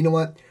going, you know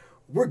what,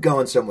 we're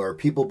going somewhere,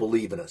 people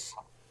believe in us?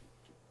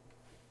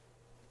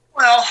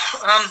 Well,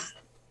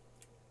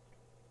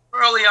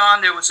 early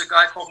on there was a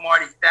guy called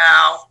Marty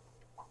Dow,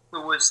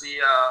 who was the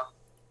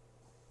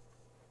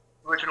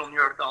original New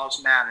York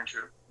Dolls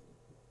manager,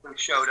 who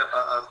showed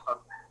a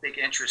big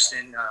interest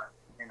in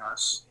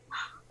us.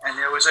 And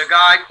there was a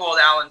guy called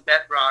Alan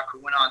Betrock who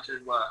went on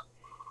to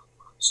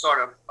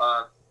start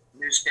a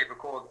newspaper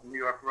called New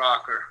York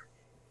Rocker.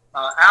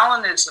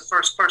 Alan is the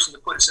first person to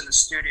put us in the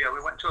studio.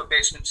 We went to a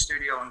basement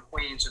studio in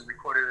Queens and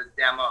recorded a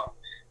demo.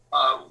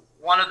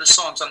 One of the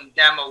songs on the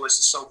demo was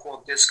the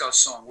so-called disco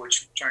song,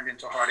 which turned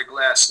into Heart of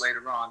Glass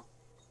later on.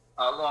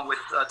 along with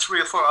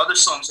 3 or 4 other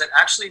songs that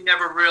actually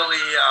never really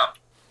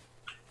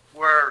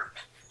were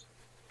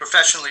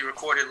professionally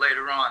recorded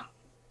later on.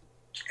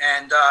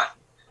 And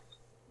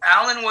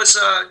Alan was,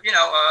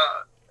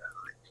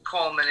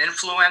 call him an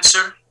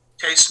influencer,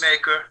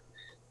 tastemaker,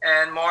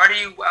 and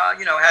Marty,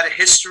 had a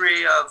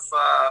history of,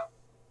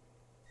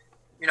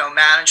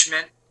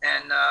 management.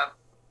 And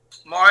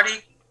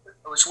Marty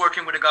was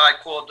working with a guy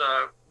called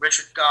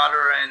Richard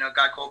Goddard and a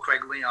guy called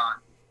Craig Leon.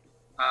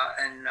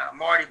 And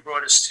Marty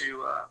brought us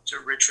to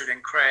Richard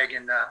and Craig,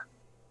 and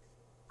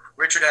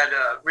Richard had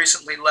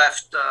recently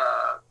left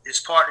his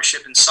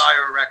partnership in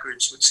Sire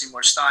Records with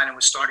Seymour Stein and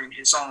was starting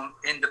his own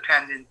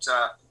independent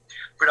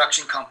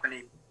production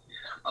company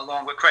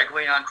along with Craig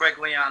Leon. Craig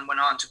Leon went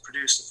on to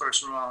produce the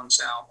first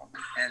Ramones album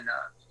and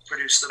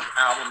produced the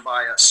album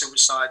by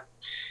Suicide.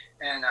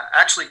 And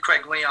actually,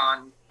 Craig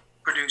Leon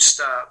produced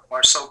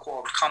our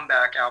so-called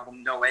comeback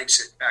album, No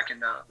Exit, back in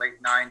the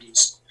late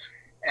 90s.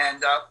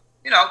 And,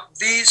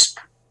 these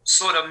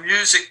sort of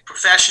music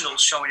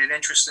professionals showing an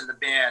interest in the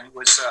band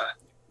was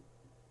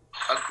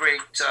a great,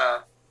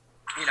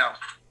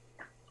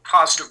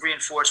 positive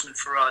reinforcement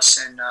for us.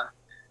 And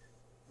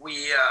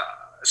we,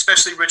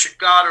 especially Richard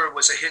Goddard,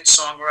 was a hit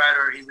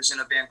songwriter. He was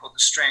in a band called The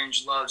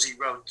Strange Loves. He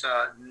wrote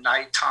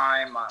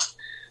Nighttime,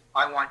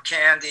 I Want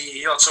Candy.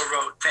 He also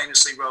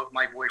famously wrote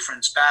My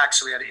Boyfriend's Back,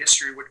 so he had a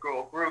history with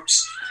girl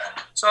groups.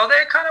 So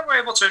they kind of were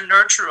able to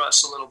nurture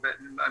us a little bit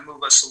and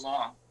move us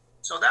along.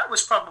 So that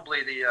was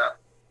probably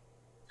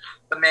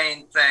the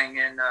main thing.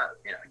 And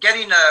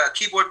getting a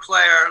keyboard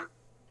player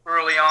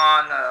early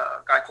on,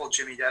 a guy called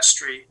Jimmy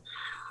Destry,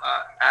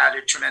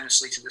 added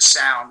tremendously to the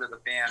sound of the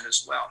band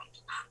as well.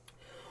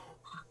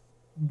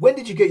 When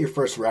did you get your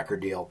first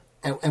record deal?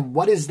 And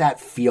what is that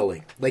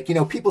feeling? Like,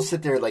 people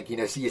sit there, like,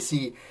 so you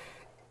see,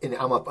 and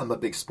I'm a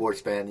big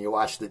sports fan. You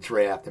watch the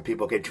draft, and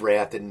people get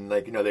drafted, and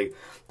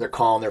they're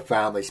calling their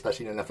family,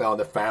 especially in the NFL, and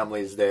their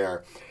family is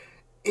there.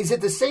 Is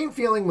it the same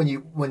feeling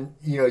when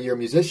you're a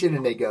musician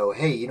and they go,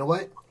 hey, you know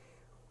what?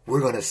 We're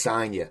going to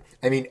sign you.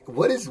 I mean,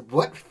 what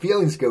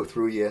feelings go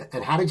through you,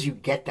 and how did you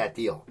get that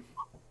deal?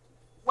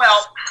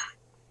 Well,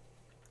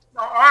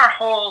 our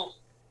whole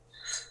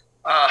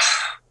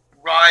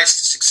rise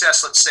to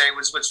success, let's say,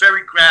 was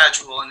very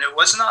gradual, and there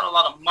was not a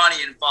lot of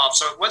money involved,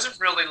 so it wasn't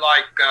really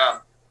like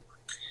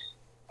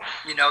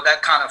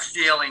that kind of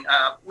feeling.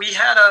 We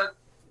had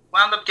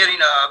wound up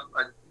getting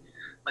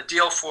a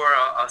deal for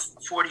a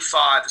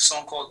 45, a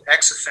song called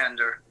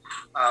Ex-Offender,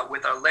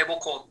 with a label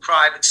called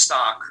Private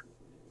Stock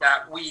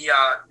that we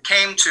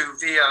came to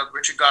via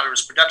Richard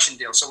Goddard's production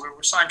deal. So we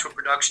were signed to a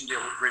production deal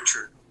with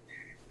Richard.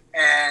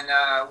 And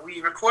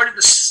we recorded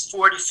this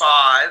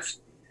 45,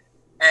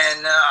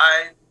 and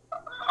I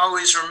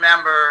always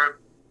remember,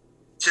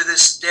 to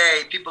this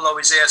day, people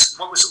always ask,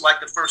 what was it like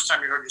the first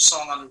time you heard your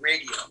song on the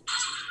radio?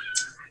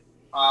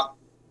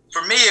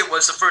 For me, it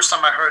was the first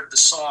time I heard the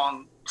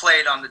song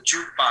played on the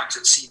jukebox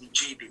at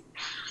CBGB.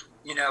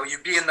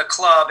 You'd be in the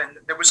club, and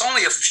there was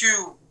only a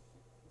few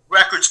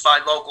records by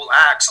local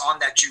acts on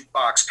that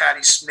jukebox,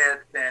 Patti Smith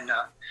and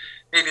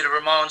maybe the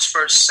Ramones'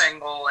 first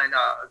single, and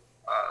a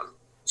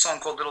song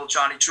called Little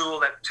Johnny Jewel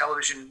that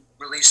television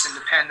released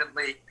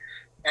independently.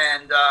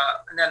 And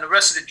then the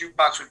rest of the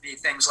jukebox would be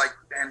things like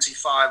the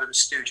MC5 or the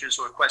Stooges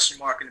or Question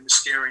Mark and the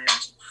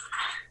Mysterians.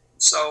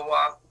 So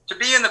to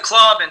be in the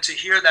club and to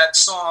hear that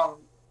song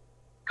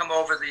come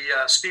over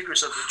the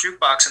speakers of the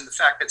jukebox, and the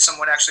fact that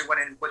someone actually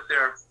went in and put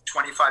their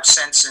 25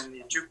 cents in the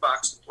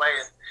jukebox to play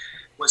it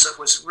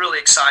was really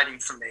exciting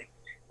for me.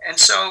 And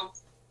so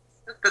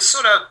the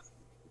sort of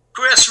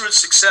grassroots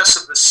success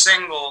of the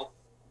single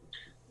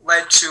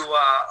led to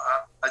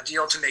a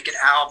deal to make an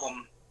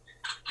album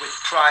with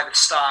Private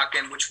Stock,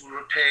 in which we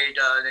were paid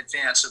an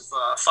advance of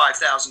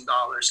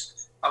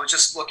 $5,000. I was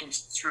just looking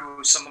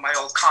through some of my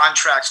old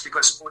contracts,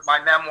 because with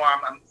my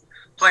memoir, I'm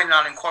planning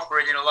on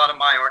incorporating a lot of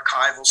my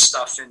archival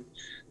stuff and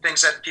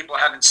things that people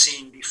haven't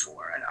seen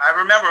before. And I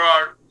remember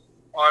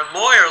our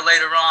lawyer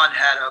later on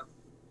had a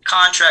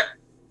contract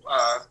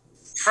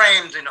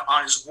framed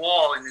on his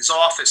wall in his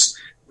office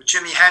with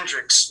Jimi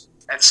Hendrix.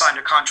 Had signed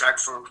a contract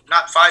for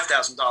not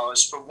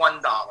 $5,000, for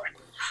 $1,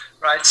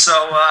 right?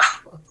 So,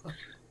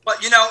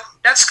 but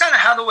that's kind of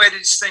how the way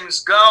these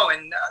things go.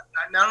 And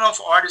I don't know if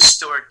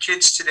artists or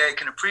kids today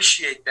can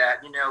appreciate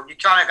that. You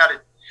kind of got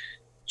to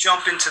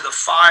jump into the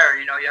fire.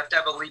 You have to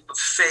have a leap of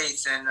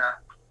faith. And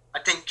I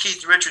think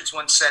Keith Richards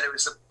once said it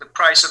was the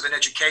price of an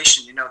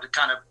education, to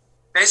kind of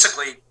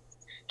basically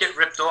get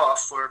ripped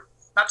off, or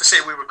not to say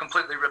we were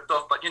completely ripped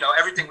off, but,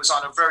 everything was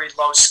on a very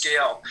low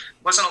scale.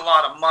 Wasn't a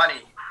lot of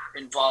money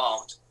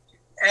involved.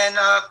 And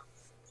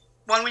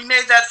when we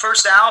made that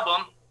first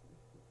album,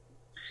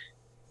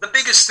 the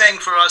biggest thing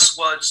for us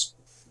was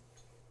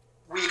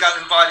we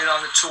got invited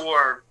on the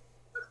tour.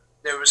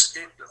 There was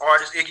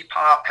artist Iggy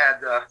Pop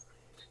had a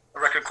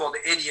record called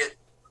The Idiot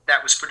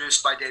that was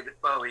produced by David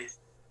Bowie,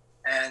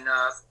 and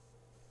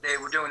they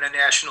were doing a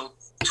national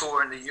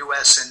tour in the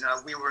U.S.,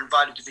 and we were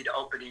invited to be the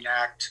opening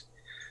act.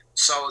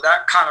 So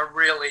that kind of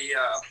really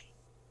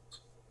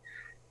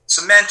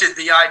cemented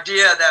the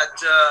idea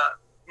that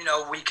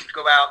we could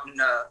go out and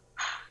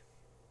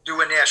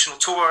do a national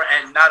tour.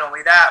 And not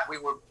only that, we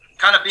were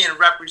kind of being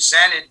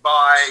represented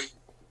by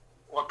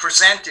or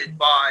presented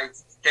by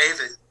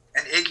David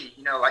and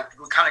Iggy, like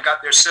we kind of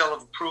got their seal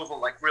of approval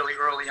like really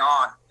early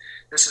on.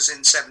 This is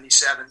in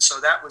 77. So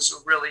that was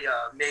really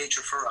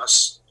major for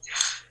us.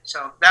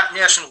 So that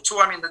national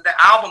tour, the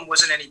album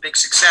wasn't any big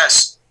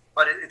success,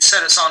 but it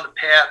set us on the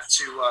path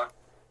to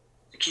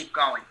keep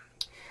going.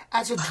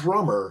 As a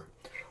drummer,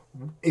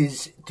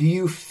 do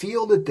you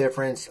feel the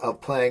difference of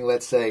playing,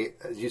 let's say,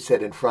 as you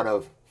said, in front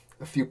of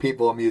a few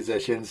people,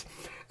 musicians,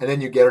 and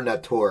then you get on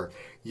that tour,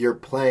 you're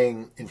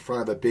playing in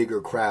front of a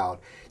bigger crowd.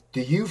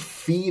 Do you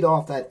feed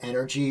off that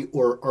energy,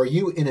 or are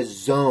you in a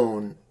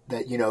zone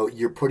that,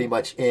 you're pretty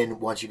much in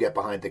once you get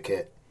behind the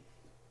kit?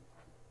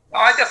 No,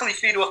 I definitely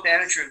feed off the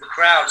energy of the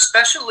crowd,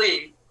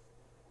 especially,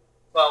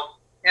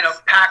 in a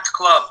packed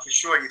club, for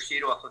sure you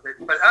feed off of it.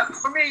 But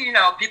for me,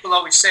 people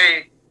always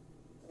say,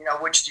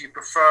 which do you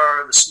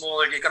prefer, the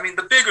smaller gig?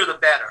 The bigger the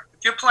better.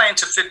 If you're playing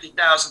to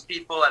 50,000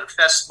 people at a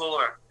festival,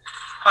 or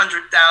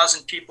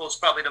 100,000 people is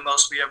probably the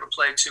most we ever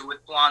played to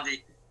with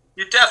Blondie,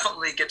 you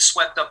definitely get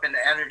swept up in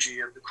the energy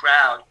of the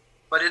crowd.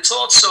 But it's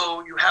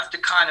also, you have to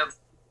kind of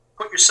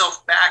put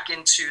yourself back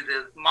into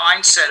the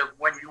mindset of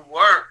when you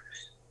were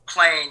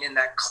playing in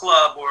that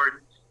club,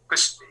 or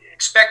because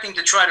expecting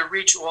to try to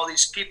reach all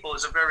these people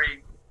is a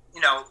very,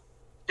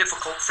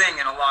 difficult thing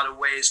in a lot of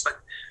ways. But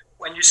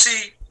when you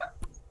see,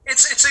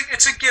 it's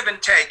a give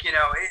and take,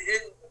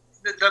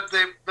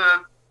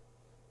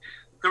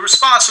 the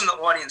response from the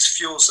audience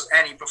fuels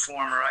any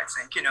performer, I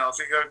think.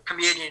 If you're a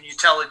comedian, you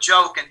tell a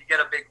joke and you get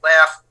a big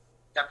laugh,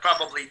 that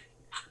probably,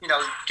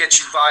 gets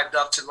you vibed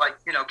up to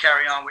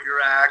carry on with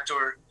your act,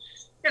 or,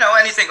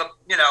 anything,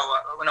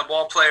 when a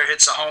ball player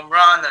hits a home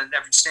run and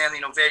every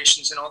standing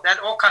ovations and all that,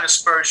 all kind of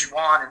spurs you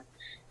on. And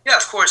yeah,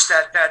 of course,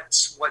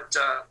 that's what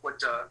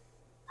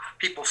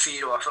people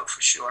feed off of,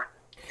 for sure,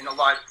 in a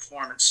live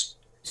performance.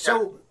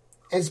 So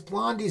as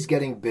Blondie's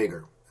getting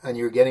bigger, and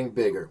you're getting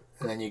bigger,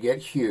 and then you get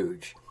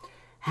huge,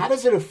 how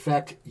does it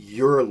affect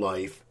your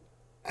life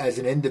as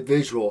an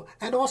individual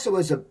and also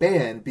as a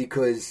band?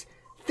 Because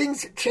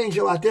things change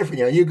a lot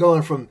different. You're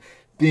going from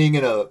being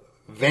in a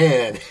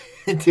van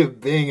into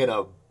being in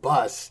a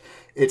bus.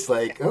 It's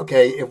like,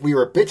 okay, if we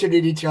were bitching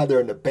at each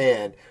other in the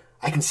band,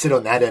 I can sit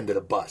on that end of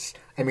the bus.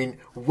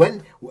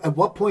 At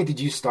what point did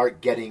you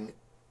start getting,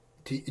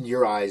 in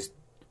your eyes,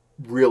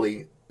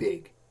 really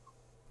big?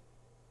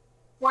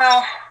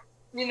 Well,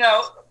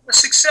 the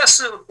success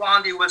of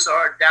Blondie was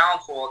our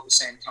downfall at the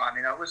same time.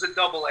 It was a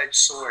double-edged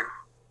sword,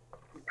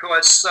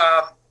 because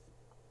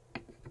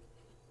in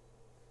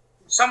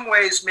some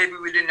ways maybe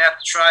we didn't have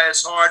to try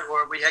as hard,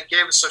 or we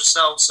gave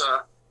ourselves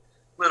a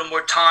little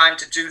more time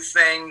to do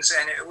things,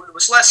 and it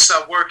was less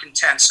work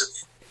intensive.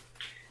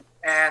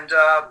 And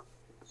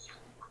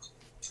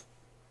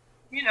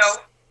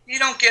you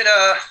don't get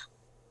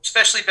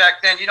especially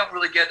back then, you don't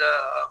really get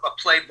a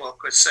playbook,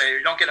 let's say, or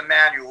you don't get a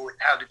manual with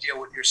how to deal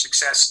with your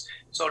success.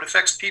 So it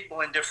affects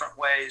people in different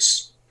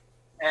ways.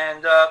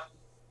 And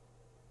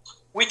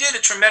we did a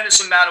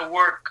tremendous amount of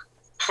work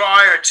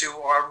prior to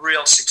our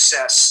real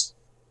success.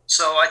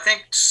 So I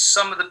think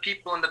some of the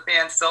people in the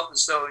band felt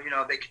as though,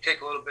 they could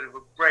take a little bit of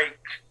a break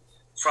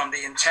from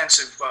the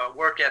intensive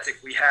work ethic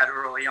we had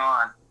early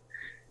on.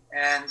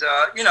 And,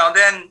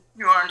 then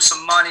you earn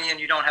some money and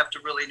you don't have to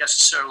really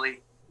necessarily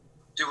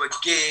do a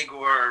gig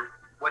or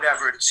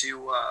whatever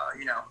to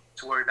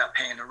worry about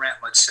paying the rent,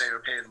 let's say, or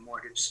pay the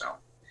mortgage. So,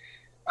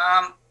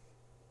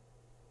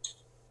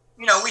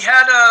 we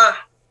had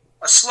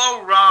a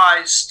slow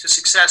rise to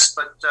success,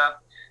 but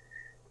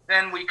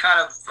then we kind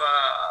of,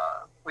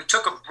 we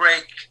took a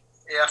break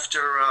after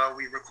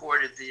we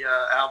recorded the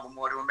album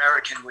Auto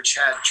American, which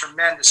had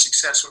tremendous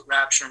success with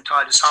Rapture and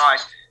Tide is High,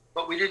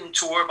 but we didn't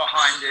tour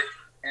behind it.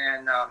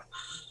 And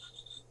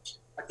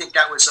I think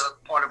that was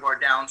a part of our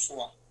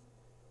downfall.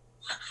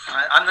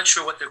 I'm not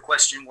sure what the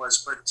question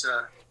was, but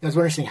that's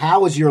interesting.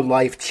 How was your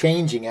life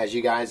changing as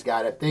you guys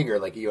got it bigger?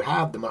 Like, you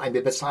have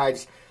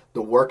besides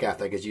the work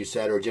ethic, as you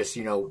said, or just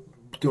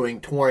doing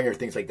touring or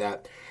things like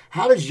that.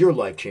 How does your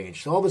life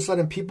change? So all of a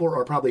sudden, people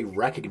are probably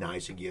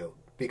recognizing you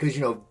because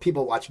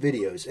people watch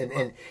videos.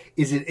 And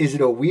is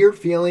it a weird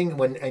feeling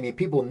when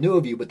people knew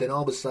of you, but then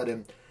all of a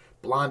sudden,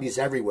 Blondie's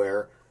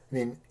everywhere?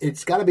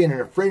 It's got to be an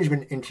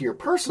infringement into your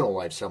personal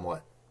life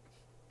somewhat.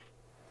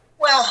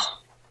 Well,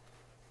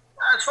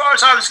 as far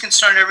as I was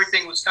concerned,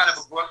 everything was kind of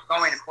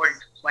going according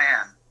to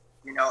plan.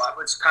 I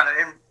was kind of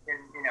in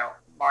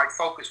my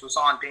focus was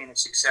on being a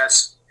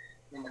success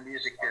in the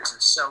music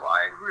business. So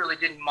I really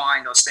didn't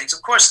mind those things.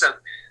 Of course, the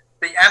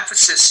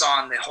emphasis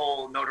on the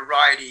whole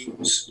notoriety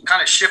was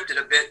kind of shifted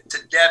a bit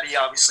to Debbie,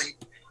 obviously,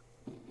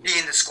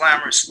 being this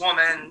glamorous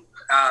woman,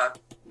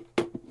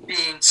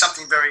 being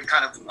something very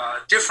kind of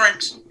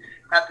different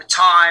at the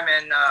time.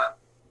 And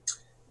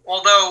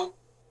although,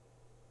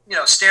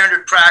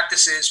 standard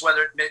practices,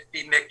 whether it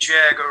be Mick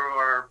Jagger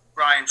or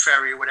Brian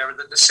Ferry or whatever,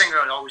 the singer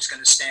is always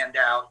going to stand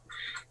out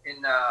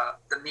in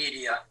the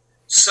media.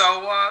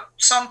 So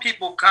some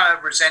people kind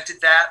of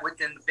resented that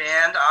within the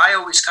band. I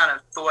always kind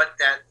of thought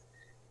that,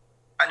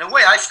 in a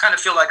way, I kind of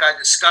feel like I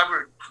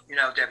discovered,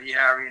 Debbie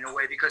Harry in a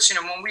way, because,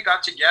 when we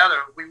got together,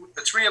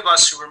 the three of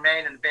us who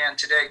remain in the band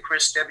today,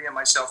 Chris, Debbie, and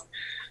myself,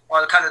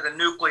 are kind of the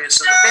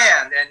nucleus of the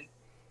band. And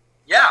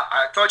yeah,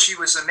 I thought she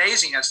was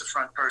amazing as the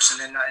front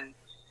person, and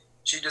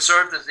she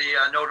deserved the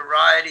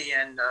notoriety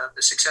and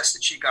the success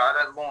that she got,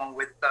 along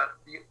with the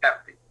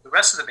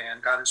rest of the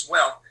band got as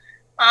well.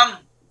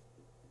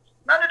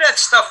 None of that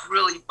stuff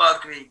really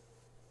bugged me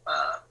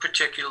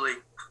particularly.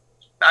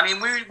 I mean,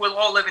 we were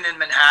all living in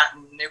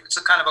Manhattan. It was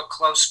a kind of a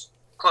close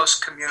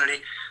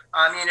community.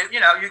 I mean,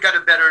 you got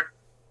a better,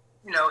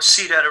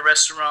 seat at a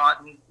restaurant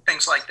and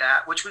things like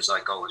that, which was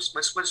like,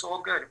 was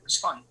all good. It was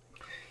fun.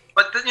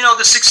 But,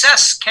 the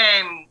success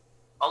came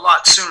a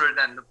lot sooner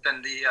than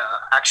the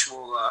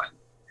actual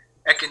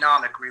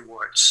economic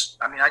rewards.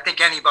 I mean, I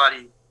think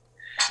anybody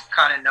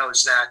kind of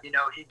knows that. You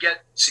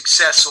get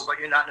successful, but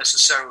you're not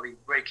necessarily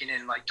breaking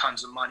in like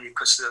tons of money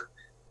because the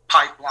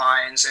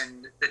pipelines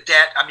and the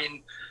debt. I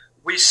mean,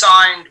 we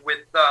signed with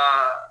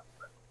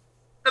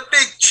the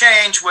big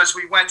change was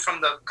we went from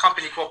the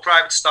company called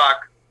Private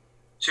Stock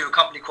to a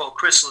company called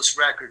Chrysalis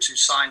Records, who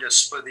signed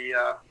us for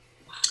the.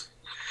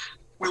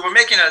 We were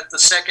making the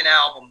second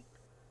album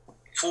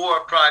for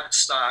Private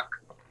Stock,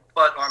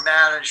 but our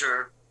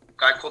manager, a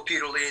guy called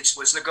Peter Leeds,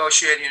 was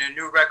negotiating a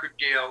new record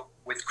deal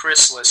with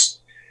Chrysalis,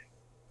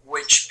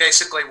 which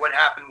basically what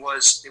happened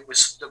was it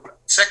was the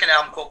second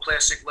album called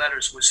Plastic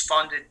Letters was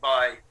funded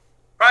by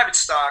Private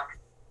Stock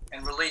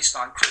and released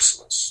on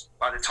Chrysalis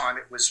by the time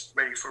it was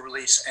ready for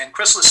release. And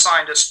Chrysalis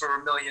signed us for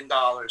 $1 million,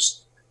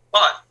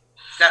 but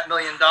that $1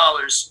 million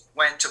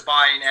went to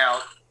buying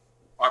out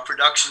our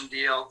production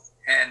deal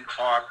and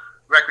our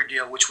record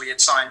deal, which we had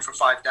signed for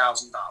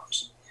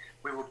 $5,000.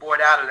 We were bought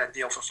out of that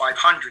deal for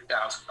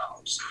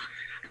 $500,000.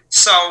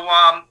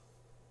 So,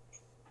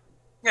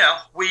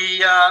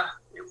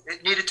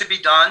 it needed to be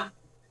done,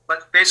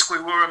 but basically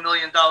we were $1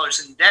 million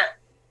in debt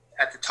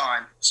at the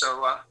time.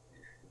 So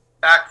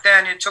back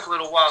then it took a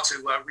little while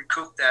to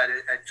recoup that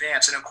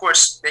advance. And of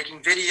course,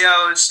 making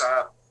videos,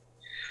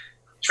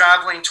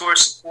 traveling, tour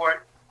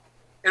support,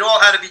 it all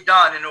had to be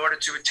done in order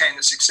to attain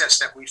the success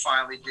that we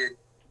finally did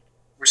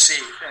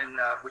receive, and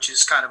which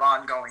is kind of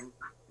ongoing,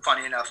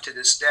 funny enough, to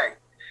this day.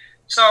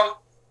 So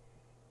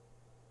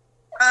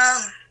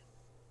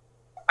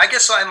I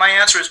guess my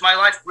answer is my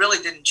life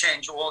really didn't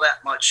change all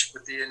that much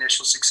with the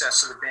initial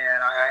success of the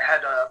band. I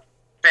had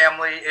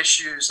family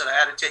issues that I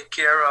had to take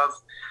care of.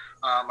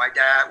 My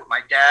dad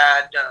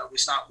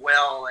was not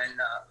well, and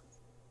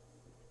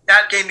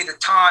that gave me the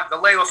time. The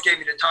layoff gave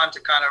me the time to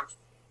kind of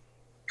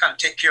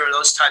take care of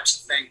those types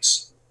of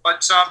things.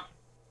 But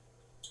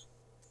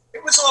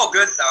it was all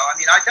good, though. I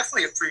mean, I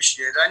definitely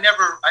appreciate it. I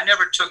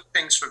never took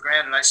things for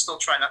granted. I still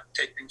try not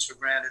to take things for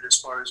granted as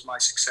far as my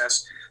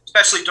success.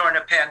 Especially during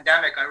the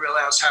pandemic, I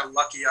realized how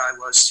lucky I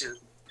was to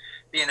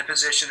be in a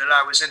position that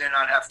I was in and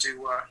not have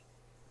to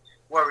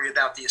worry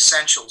about the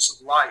essentials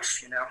of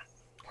life,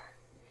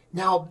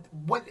 Now,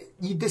 when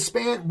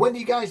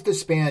you guys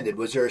disbanded,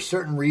 was there a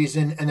certain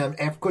reason? And then,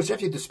 of course,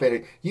 after you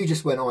disbanded, you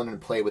just went on and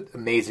played with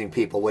amazing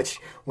people, which,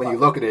 when you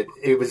look at it,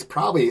 it was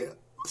probably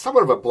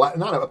somewhat of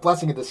not a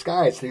blessing in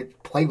disguise to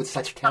play with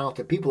such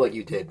talented people like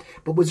you did.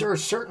 But was there a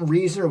certain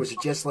reason, or was it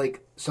just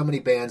like so many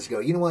bands go,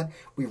 you know what,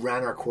 we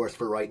ran our course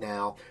for right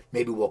now,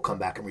 maybe we'll come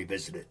back and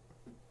revisit it?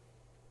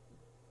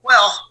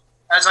 Well,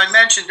 as I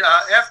mentioned,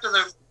 after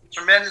the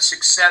tremendous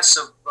success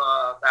of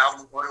the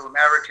album Auto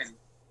American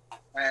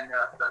and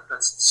the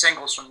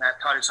singles from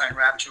that, Tide Sign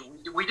Rapture,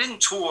 we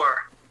didn't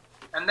tour.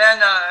 And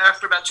then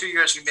after about 2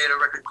 years, we made a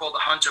record called The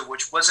Hunter,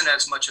 which wasn't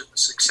as much of a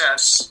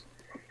success.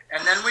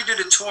 And then we did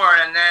a tour,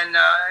 and then,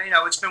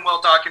 it's been well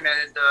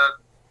documented.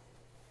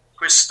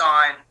 Chris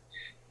Stein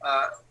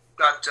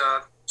got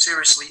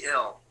seriously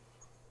ill.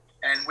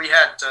 And we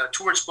had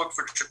tours booked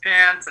for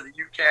Japan, for the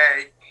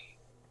UK.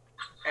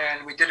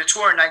 And we did a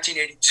tour in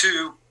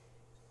 1982.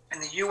 In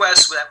the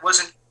US, that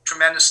wasn't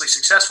tremendously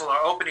successful.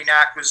 Our opening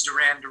act was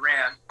Duran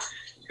Duran,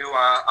 who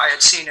I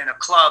had seen in a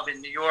club in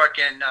New York,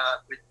 and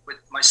with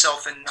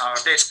myself and our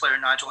bass player,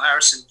 Nigel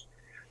Harrison,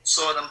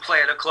 saw them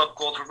play at a club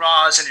called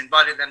Haraz and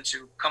invited them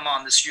to come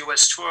on this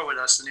U.S. tour with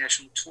us, the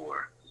national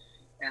tour.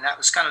 And that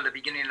was kind of the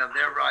beginning of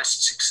their rise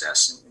to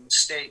success in the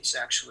States,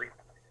 actually.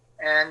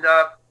 And,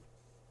 I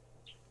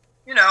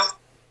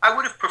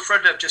would have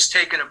preferred to have just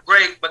taken a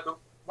break, but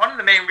one of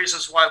the main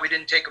reasons why we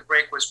didn't take a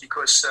break was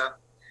because,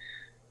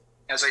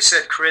 as I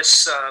said,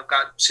 Chris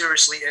got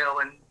seriously ill,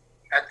 and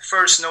at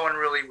first no one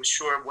really was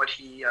sure what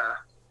he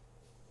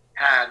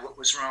what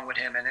was wrong with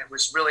him, and it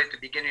was really at the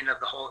beginning of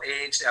the whole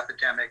AIDS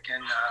epidemic,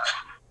 and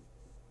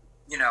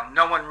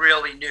no one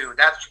really knew.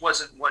 That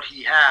wasn't what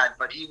he had,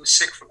 but he was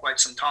sick for quite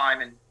some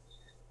time, and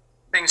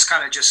things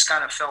kind of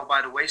fell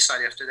by the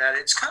wayside after that.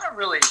 It's kind of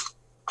really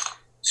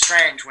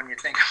strange when you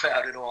think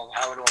about it all,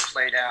 how it all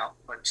played out,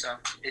 but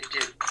it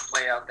did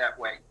play out that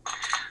way.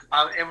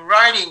 In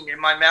writing in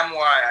my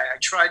memoir, I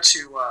tried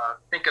to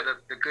think of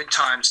the good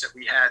times that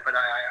we had, but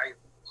I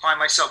find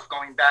myself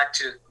going back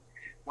to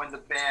when the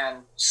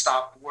band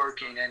stopped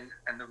working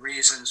and the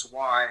reasons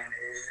why.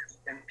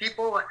 And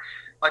people,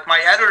 like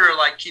my editor,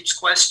 like keeps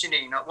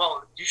questioning,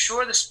 well, you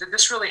sure did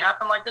this really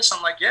happen like this?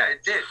 I'm like, yeah,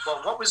 it did.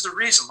 Well, what was the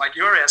reason? Like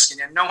you're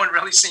asking, and no one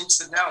really seems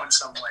to know in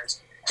some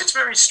ways. It's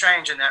very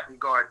strange in that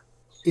regard.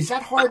 Is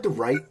that hard to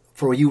write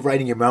for you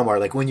writing your memoir?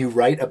 Like when you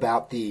write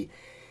about the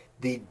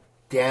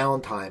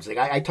down times. Like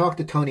I talked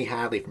to Tony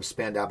Hadley from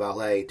Spandau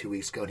Ballet 2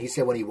 weeks ago, and he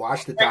said when he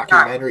watched the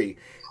documentary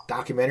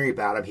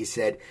about him, he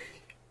said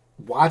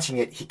watching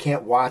it, he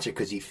can't watch it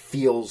because he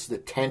feels the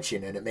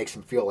tension and it makes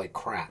him feel like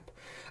crap.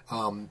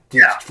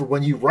 For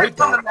when you write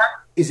that,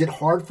 is it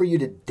hard for you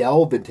to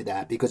delve into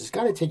that? Because it's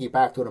got to take you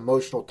back to an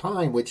emotional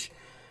time, which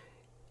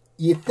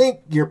you think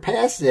you're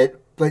past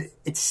it, but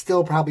it's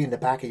still probably in the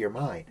back of your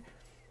mind.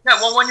 Yeah,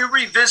 well, when you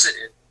revisit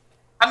it,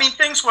 I mean,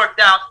 things worked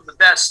out for the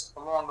best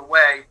along the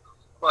way.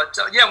 But,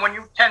 when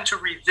you tend to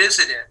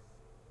revisit it,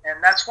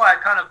 and that's why I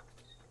kind of,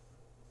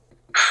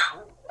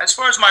 as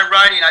far as my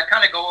writing, I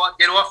kind of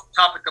get off the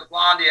topic of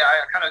Blondie.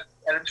 I kind of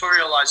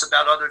editorialize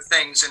about other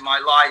things in my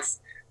life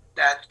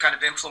that kind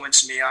of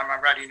influenced me. I'm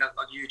writing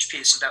a huge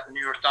piece about the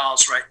New York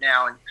Dolls right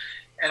now,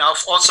 and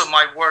also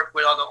my work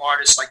with other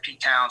artists like Pete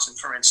Townsend,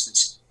 for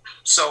instance.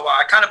 So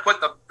I kind of put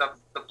the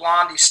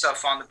Blondie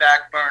stuff on the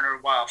back burner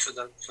a while for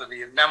the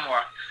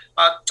memoir.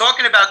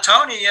 Talking about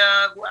Tony,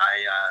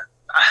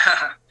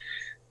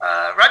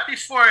 right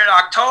before in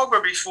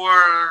October,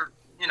 before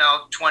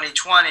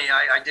 2020,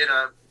 I did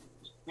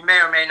you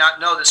may or may not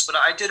know this, but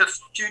I did a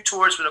few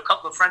tours with a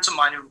couple of friends of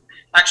mine who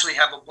actually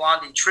have a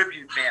Blondie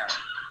tribute band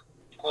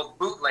called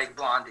Bootleg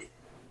Blondie.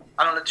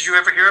 I don't know. Did you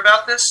ever hear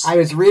about this? I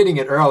was reading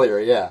it earlier.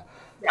 Yeah.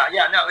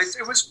 Yeah. No,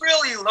 it was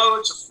really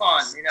loads of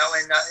fun, and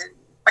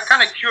I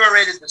kind of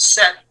curated the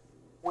set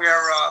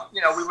where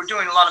we were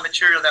doing a lot of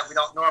material that we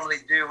don't normally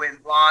do in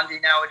Blondie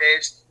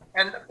nowadays.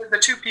 And the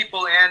two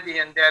people, Andy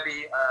and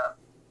Debbie,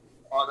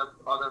 are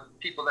the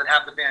people that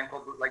have the band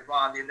called Bootleg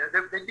Blondie.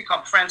 They've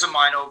become friends of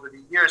mine over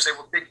the years. They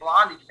were big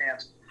Blondie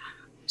fans.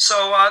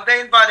 So they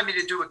invited me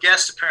to do a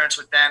guest appearance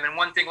with them, and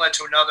one thing led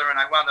to another, and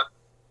I wound up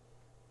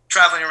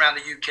traveling around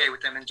the UK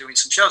with them and doing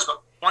some shows.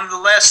 But one of the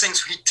last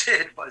things we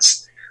did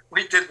was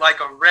we did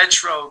like a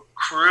retro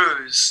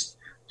cruise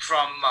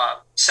from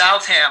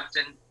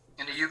Southampton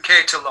in the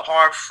UK to Le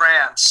Havre,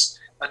 France,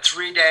 a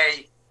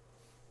 3-day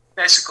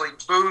basically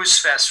booze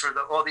fest for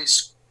all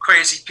these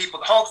crazy people.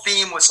 The whole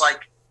theme was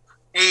like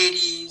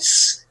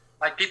 80s,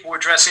 like people were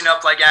dressing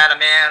up like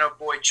Adam Ant or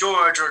Boy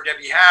George or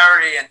Debbie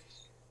Harry, and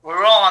we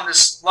were all on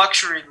this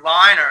luxury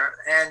liner.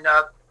 And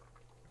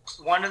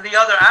one of the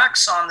other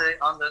acts on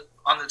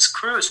this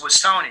cruise was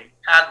Tony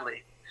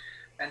Hadley,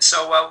 and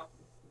so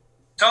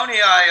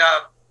Tony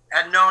I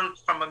had known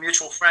from a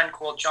mutual friend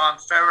called John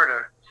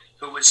Ferreter,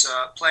 who was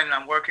planning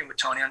on working with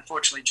Tony.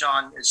 Unfortunately,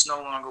 John is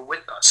no longer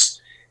with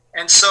us,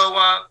 and so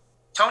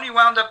Tony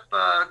wound up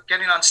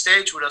getting on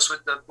stage with us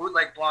with the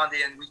Bootleg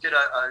Blondie, and we did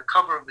a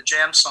cover of the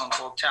Jam song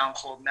called Town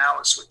Called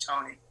Malice with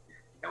Tony.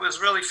 It was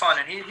really fun,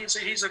 and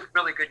he's a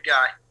really good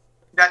guy.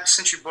 That,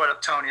 since you brought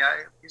up Tony,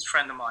 he's a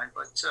friend of mine.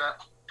 But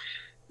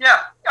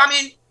I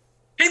mean,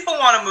 people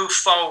want to move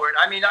forward.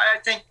 I mean, I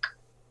think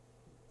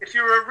if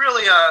you're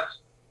really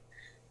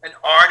an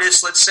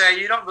artist, let's say,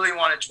 you don't really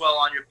want to dwell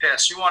on your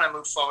past. You want to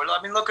move forward.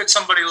 I mean, look at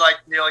somebody like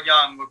Neil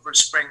Young or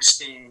Bruce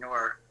Springsteen,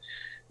 or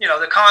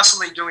they're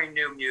constantly doing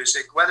new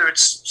music. Whether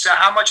it's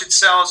how much it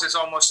sells is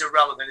almost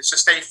irrelevant. It's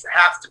just they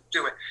have to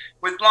do it.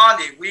 With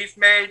Blondie, we've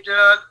made 3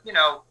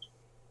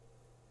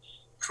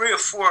 or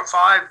 4 or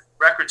 5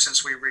 records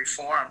since we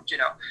reformed.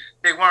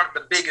 They weren't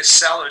the biggest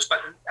sellers,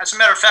 but as a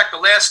matter of fact, the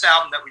last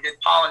album that we did,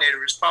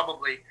 Pollinator, is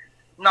probably,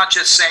 I'm not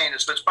just saying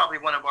this, but it's probably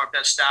one of our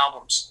best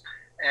albums.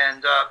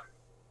 And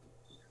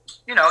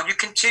you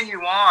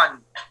continue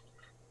on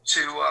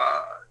to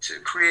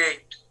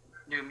create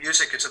new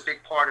music. It's a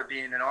big part of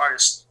being an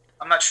artist.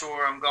 I'm not sure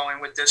where I'm going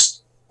with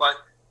this, but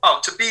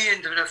to be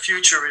into the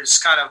future is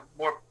kind of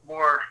more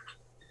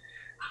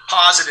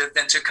positive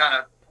than to kind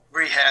of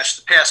rehash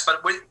the past.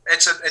 But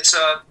it's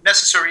a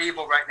necessary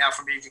evil right now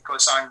for me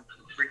because I'm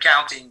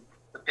recounting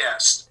the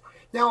past.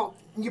 Now,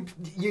 you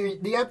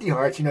the Empty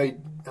Hearts,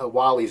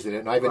 Wally's in it,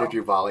 and I've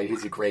interviewed Wally.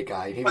 He's a great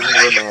guy. He was in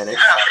the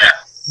Romantics.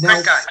 Yeah,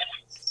 great guy.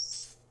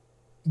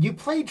 You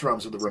played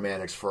drums with the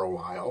Romantics for a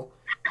while.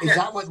 Is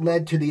that what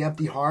led to the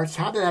Empty Hearts?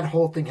 How did that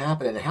whole thing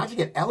happen? And how'd you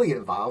get Elliot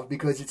involved?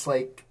 Because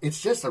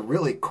it's just a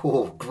really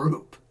cool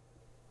group.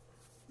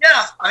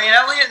 Yeah, I mean,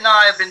 Elliot and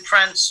I have been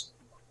friends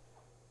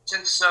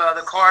since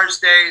the Cars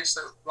days,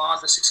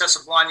 the success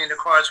of Blondie and the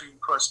Cars. We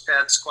crossed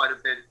paths quite a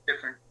bit,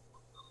 different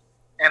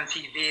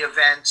MTV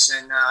events,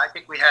 and I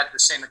think we had the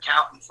same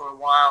accountant for a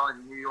while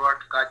in New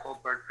York, a guy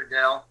called Bert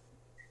Fidel.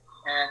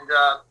 And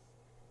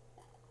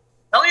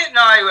Elliot and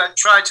I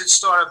tried to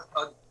start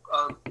a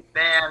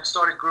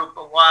group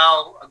a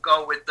while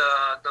ago with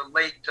the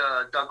late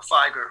Doug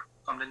Feiger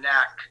from the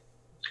Knack.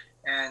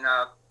 And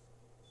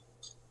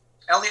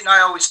Elliot and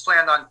I always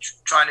planned on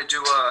trying to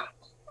do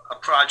a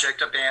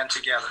project, a band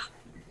together.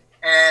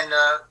 And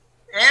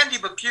Andy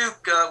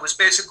Babuke was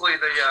basically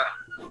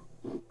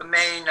the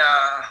main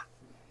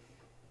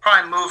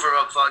prime mover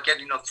of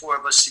getting the four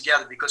of us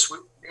together because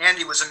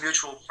Andy was a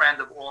mutual friend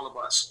of all of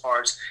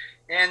ours.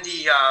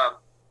 Andy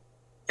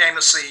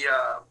famously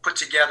put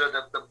together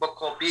the book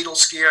called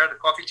Beatles Gear, the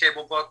coffee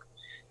table book.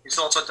 He's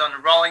also done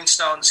the Rolling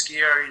Stones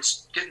gear.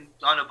 He's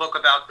done a book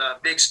about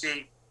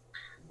Bigsby,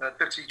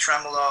 Bigsby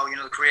Tremolo,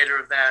 the creator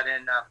of that.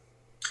 And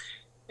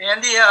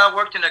Andy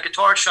worked in a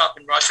guitar shop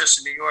in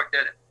Rochester, New York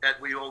that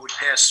we all would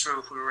pass through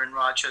if we were in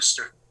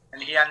Rochester.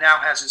 And he now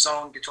has his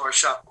own guitar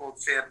shop called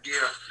Fab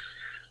Gear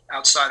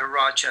outside of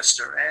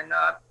Rochester. And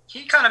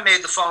he kind of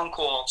made the phone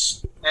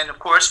calls. And, of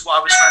course, I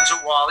was friends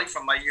with Wally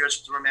from my years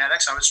with the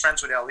Romantics. I was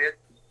friends with Elliot.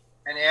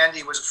 And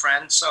Andy was a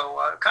friend. So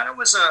it kind of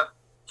was a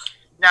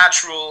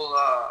natural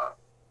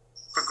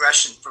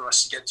progression for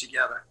us to get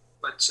together.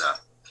 But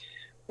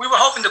we were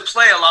hoping to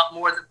play a lot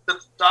more. The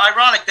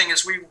ironic thing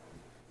is we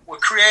were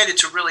created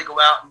to really go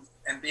out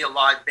and be a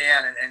live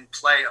band and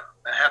play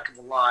a heck of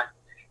a lot.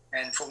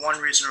 And for one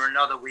reason or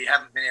another, we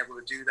haven't been able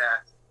to do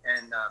that.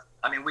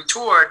 And, we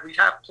toured, we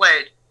have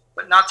played,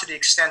 but not to the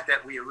extent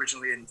that we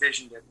originally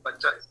envisioned it. But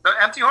the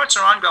Empty Hearts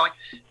are ongoing.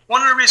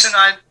 One of the reasons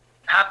I'm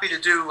happy to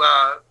do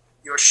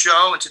your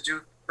show and to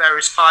do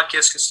various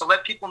podcasts is to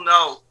let people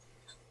know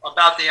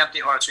about the Empty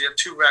Hearts. We have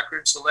 2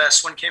 records. The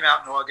last one came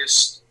out in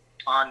August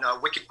on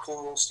Wicked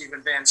Cool,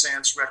 Stephen Van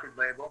Zandt's record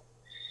label,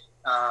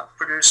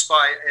 produced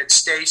by Ed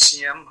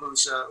Stasium,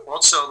 who's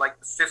also like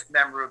the 5th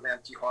member of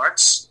Empty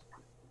Hearts.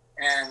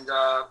 And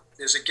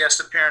there's a guest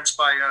appearance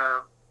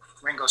by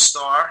Ringo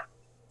Starr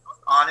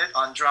on it,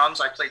 on drums.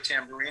 I play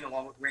tambourine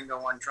along with Ringo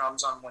on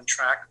drums on one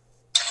track.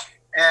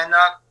 And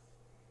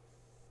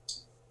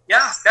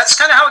that's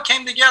kind of how it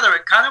came together.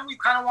 We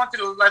kind of wanted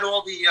to let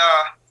all the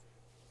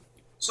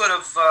sort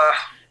of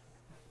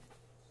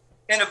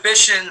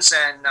inhibitions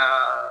and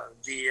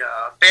the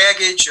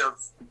baggage of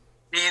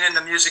being in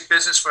the music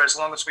business for as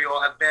long as we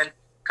all have been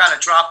kind of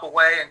drop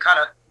away and kind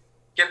of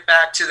get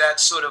back to that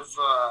sort of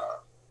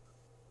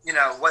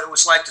what it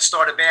was like to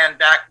start a band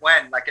back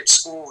when, like at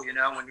school,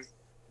 when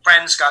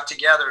friends got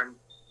together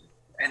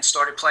and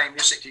started playing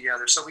music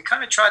together. So we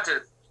kind of tried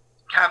to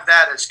have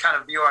that as kind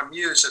of be our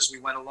muse as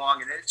we went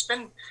along. And it's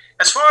been,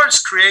 as far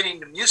as creating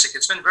the music,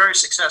 it's been very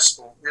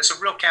successful. There's a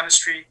real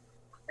chemistry,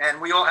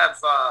 and we all have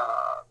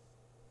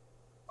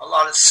a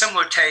lot of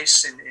similar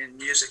tastes in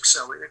music,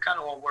 so it kind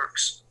of all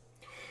works.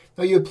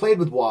 Now, you had played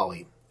with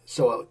Wally,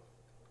 so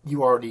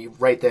you already,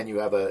 right then, you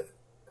have a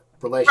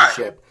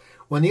relationship. Right.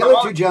 When the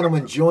other 2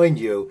 gentlemen joined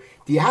you,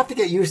 do you have to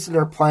get used to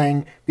their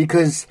playing?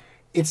 Because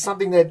it's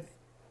something that,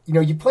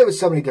 you play with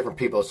so many different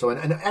people. So,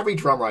 and every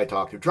drummer I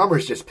talk to,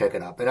 drummers just pick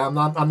it up. And I'm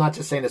not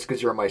just saying this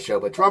because you're on my show,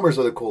 but drummers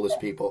are the coolest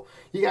people.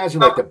 You guys are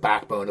like the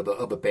backbone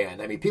of a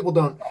band. I mean, people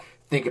don't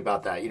think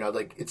about that.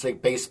 Like it's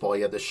like baseball.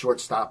 You have the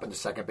shortstop and the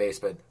second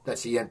baseman.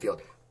 That's the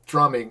infield.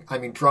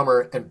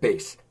 Drummer and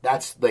bass.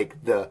 That's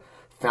like the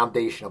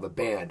foundation of a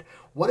band.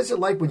 What is it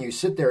like when you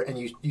sit there and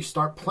you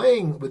start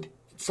playing with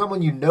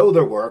someone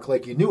their work,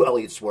 like you knew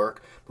Elliot's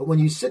work, but when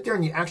you sit there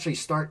and you actually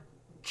start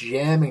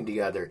jamming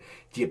together,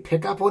 do you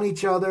pick up on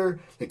each other?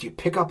 Like, do you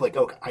pick up like,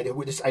 okay, I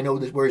know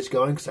where it's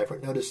going because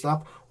I've noticed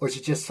stuff, or is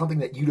it just something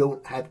that you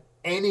don't have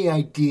any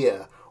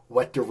idea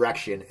what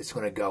direction it's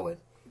going to go in?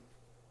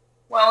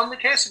 Well, in the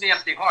case of the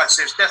Empty Hearts,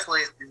 there's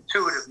definitely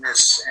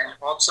intuitiveness, and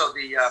also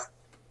the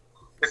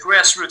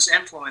grassroots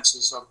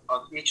influences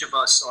of each of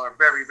us are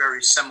very,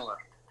 very similar.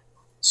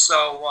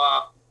 So,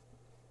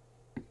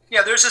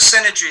 there's a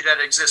synergy that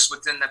exists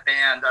within the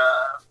band.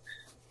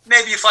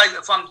 Maybe if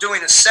I'm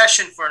doing a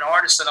session for an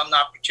artist that I'm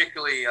not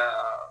particularly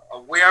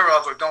aware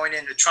of, or going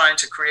into trying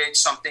to create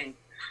something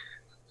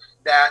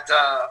that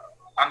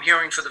I'm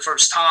hearing for the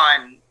first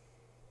time,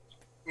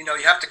 you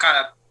have to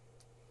kind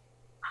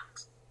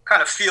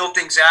of feel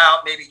things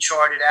out, maybe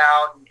chart it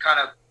out, and kind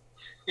of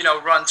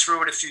run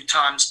through it a few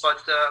times.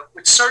 But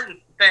with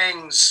certain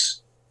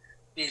things,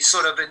 the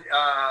sort of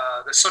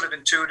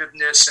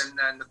intuitiveness and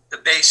then the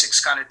basics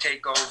kind of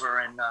take over,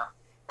 and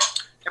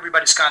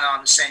everybody's kind of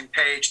on the same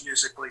page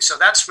musically. So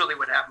that's really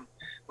what happened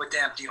with the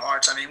Empty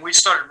Hearts. We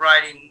started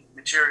writing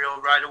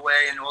material right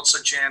away, and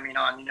also jamming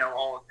on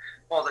all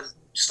the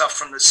stuff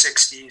from the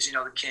 60s,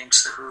 the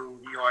Kinks, the Who,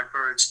 the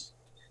Yardbirds.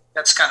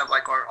 That's kind of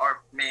like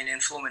our main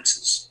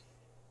influences.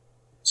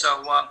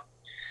 So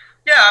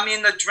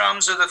the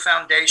drums are the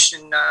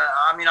foundation.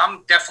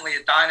 I'm definitely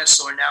a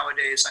dinosaur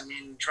nowadays.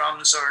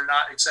 Drums are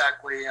not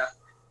exactly,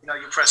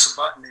 you press a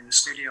button in the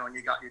studio and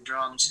you got your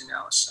drums,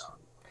 so.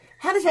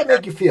 How does that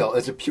make you feel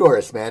as a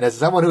purist, man, as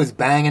someone who's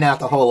banging out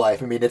the whole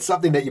life? It's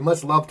something that you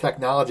must love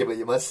technology, but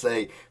you must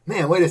say,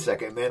 man, wait a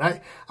second,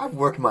 man, I've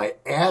worked my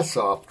ass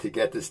off to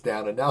get this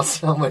down, and now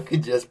someone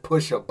can just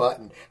push a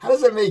button. How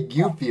does that make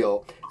you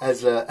feel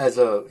as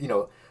a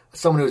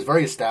someone who's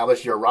very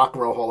established? You're a rock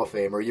and roll Hall of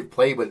Famer. You've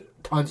played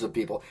with tons of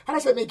people. How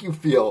does that make you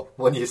feel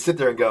when you sit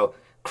there and go,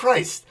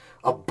 Christ,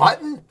 a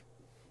button?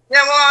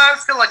 Yeah, well, I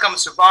feel like I'm a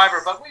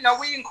survivor, but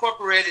we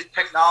incorporated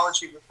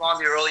technology with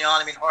Blondie early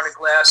on. Heart of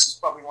Glass is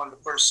probably one of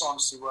the first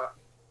songs to,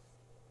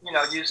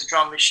 use the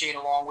drum machine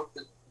along with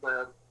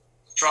the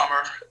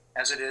drummer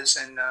as it is,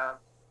 and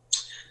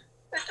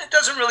it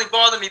doesn't really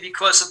bother me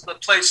because of the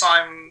place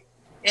I'm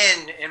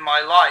in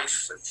my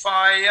life. If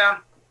I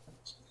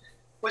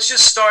was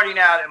just starting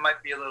out, it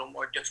might be a little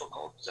more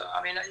difficult.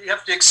 I mean, you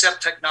have to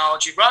accept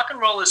technology. Rock and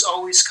roll has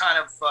always kind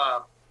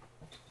of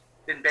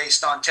been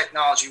based on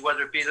technology,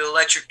 whether it be the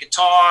electric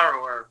guitar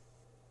or,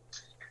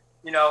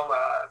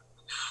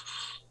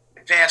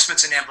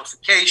 advancements in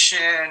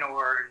amplification,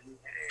 or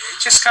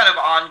it's just kind of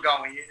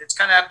ongoing. It's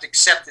kind of have to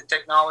accept the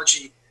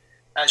technology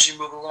as you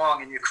move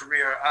along in your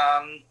career.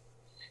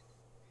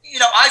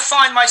 I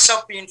find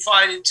myself being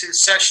invited to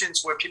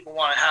sessions where people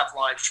want to have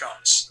live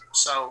drums.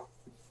 So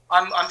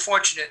I'm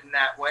fortunate in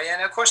that way.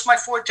 And of course, my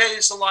forte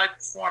is the live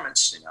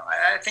performance.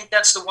 I think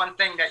that's the one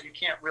thing that you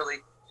can't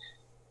really,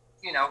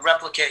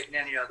 replicate in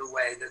any other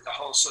way. That the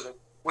whole sort of,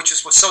 which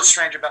is what's so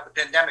strange about the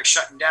pandemic,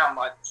 shutting down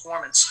live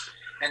performance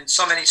and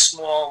so many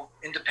small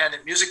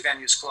independent music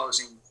venues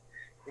closing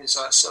is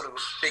sort of a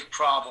big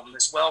problem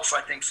as well for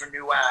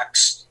new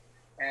acts,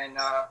 and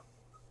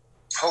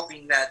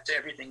hoping that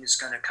everything is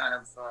going to kind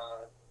of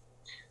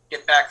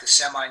get back to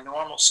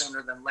semi-normal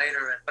sooner than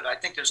later. But I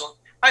think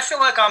I feel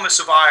like I'm a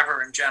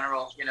survivor in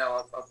general,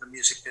 of the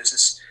music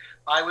business.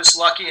 I was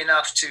lucky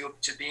enough to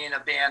be in a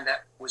band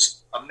that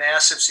was a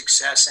massive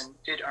success and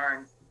did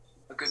earn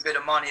a good bit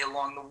of money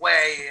along the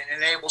way. It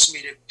enables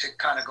me to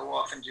kind of go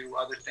off and do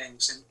other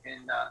things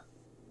in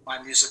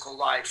my musical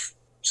life.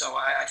 So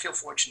I feel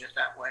fortunate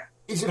that way.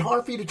 Is it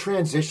hard for you to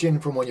transition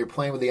from when you're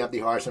playing with the Empty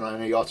Hearts, and I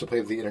know you also play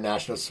with the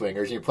International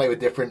Swingers, and you play with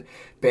different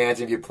bands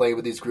and you play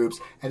with these groups,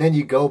 and then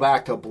you go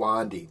back to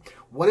Blondie?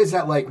 What is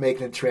that like,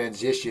 making a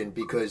transition?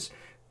 Because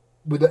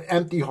with the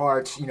Empty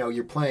Hearts,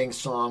 you're playing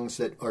songs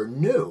that are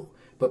new,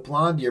 but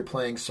Blondie, you're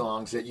playing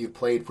songs that you've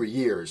played for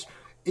years.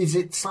 Is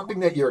it something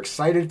that you're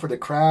excited for the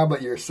crowd,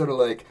 but you're sort of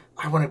like,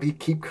 I want to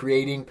keep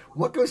creating?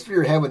 What goes through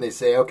your head when they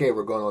say, okay,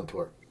 we're going on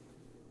tour?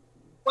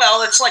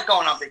 Well, it's like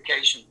going on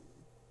vacation.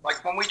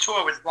 Like when we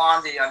tour with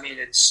Blondie, I mean,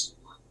 it's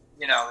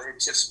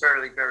just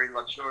very, very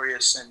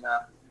luxurious. And,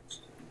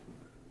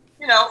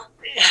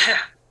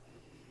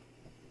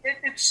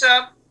 it's,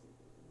 I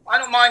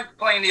don't mind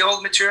playing the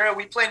old material.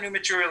 We play new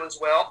material as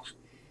well.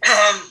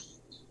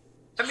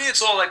 To me,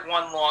 it's all like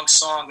one long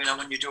song,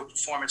 when you do a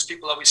performance.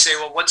 People always say,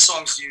 well, what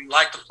songs do you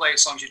like to play,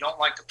 songs you don't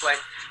like to play?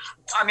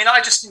 I mean,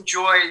 I just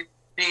enjoy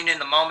being in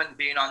the moment and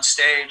being on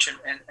stage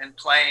and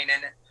playing.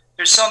 And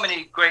there's so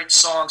many great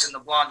songs in the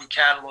Blondie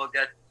catalog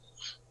that,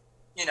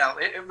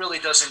 it really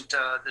doesn't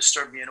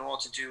disturb me at all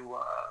to do,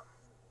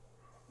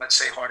 let's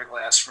say, Heart of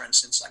Glass, for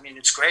instance. I mean,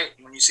 it's great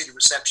when you see the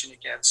reception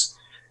it gets.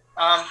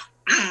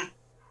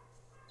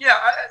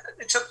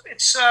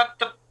 It's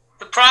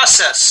the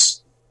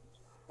process,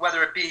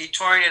 whether it be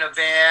touring in a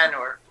van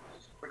or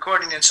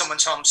recording in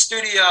someone's home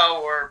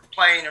studio or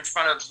playing in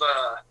front of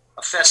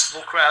a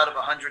festival crowd of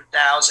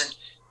 100,000.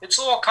 It's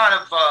all kind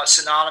of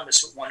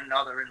synonymous with one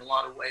another in a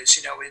lot of ways.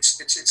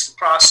 It's the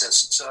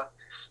process.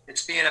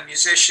 It's being a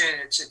musician.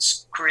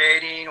 It's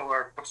creating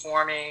or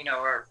performing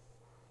or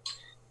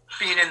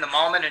being in the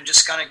moment and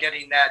just kind of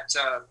getting that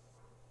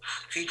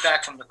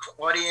feedback from the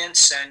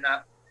audience. And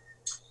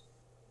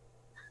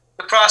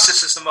the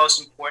process is the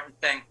most important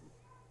thing,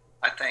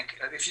 I think.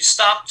 If you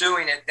stop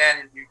doing it,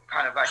 then you're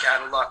kind of like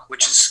out of luck,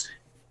 which is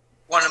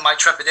one of my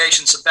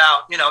trepidations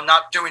about,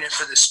 not doing it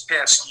for this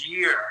past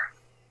year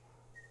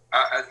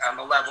on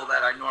the level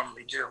that I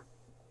normally do.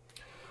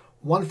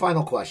 One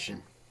final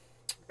question.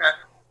 Okay.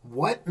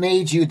 What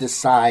made you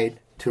decide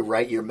to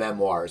write your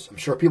memoirs? I'm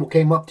sure people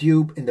came up to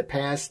you in the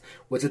past.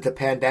 Was it the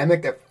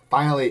pandemic that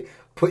finally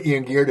put you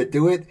in gear to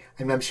do it?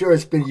 And I'm sure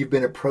you've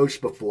been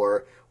approached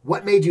before.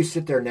 What made you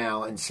sit there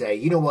now and say,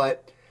 you know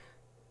what?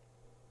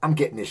 I'm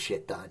getting this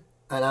shit done,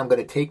 and I'm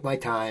going to take my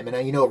time.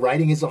 And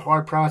writing is a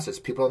hard process.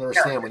 People don't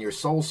understand when you're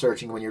soul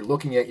searching, when you're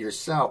looking at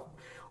yourself,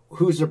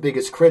 who's the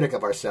biggest critic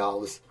of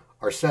ourselves.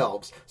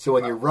 So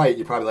when you write,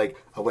 you're probably like,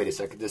 oh, wait a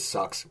second, this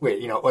sucks.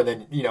 Wait, or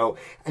then,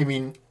 I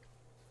mean,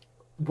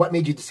 what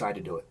made you decide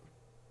to do it?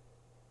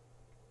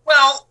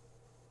 Well,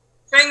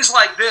 things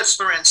like this,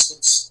 for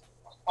instance,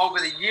 over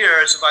the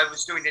years, if I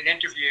was doing an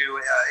interview,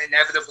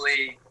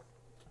 inevitably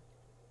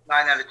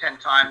 9 out of 10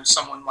 times,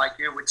 someone like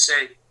you would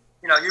say,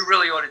 you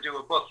really ought to do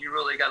a book. You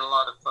really got a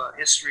lot of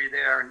history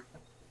there, and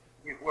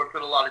you've worked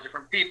with a lot of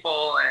different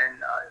people,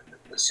 and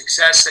the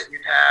success that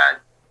you've had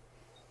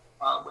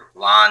with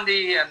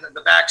Blondie and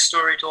the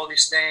backstory to all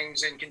these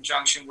things in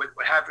conjunction with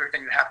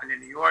everything that happened in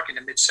New York in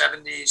the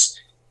mid-'70s.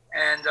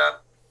 And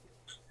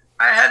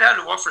I had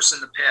offers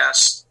in the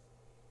past.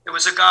 There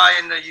was a guy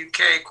in the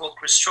UK called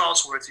Chris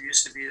Charlesworth who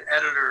used to be the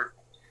editor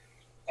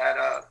at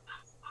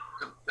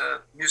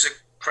the music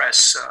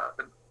press,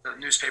 the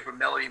newspaper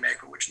Melody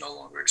Maker, which no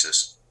longer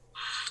exists.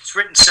 He's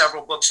written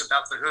several books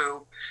about The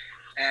Who,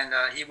 and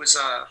he was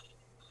an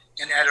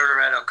editor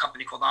at a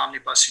company called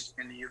Omnibus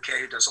in the UK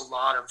who does a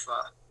lot of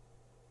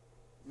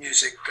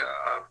music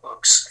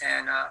books.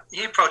 And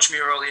he approached me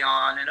early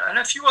on, and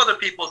a few other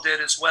people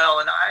did as well.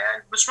 And I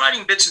was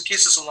writing bits and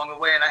pieces along the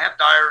way, and I have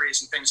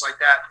diaries and things like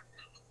that.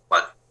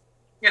 But,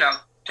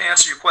 to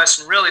answer your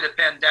question, really the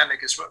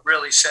pandemic is what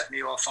really set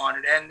me off on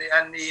it. And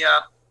the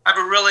I have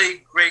a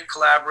really great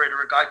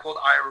collaborator, a guy called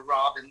Ira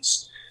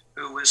Robbins,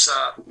 who was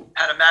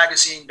had a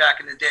magazine back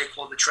in the day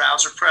called the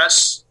Trouser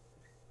Press,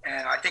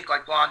 and I think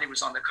like Blondie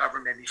was on the cover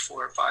maybe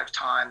 4 or 5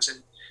 times.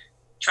 And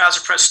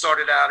Trouser Press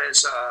started out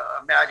as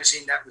a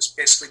magazine that was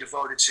basically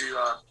devoted to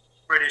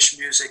British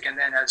music, and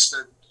then as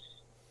the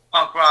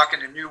punk rock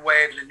and the new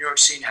wave and the New York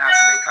scene happened,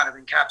 they kind of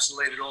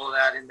encapsulated all of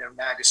that in their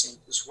magazine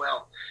as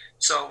well.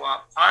 So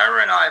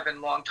Ira and I have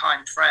been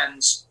longtime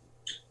friends.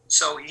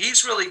 So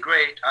he's really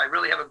great. I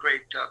really have a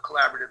great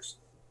collaborative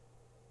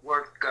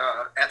work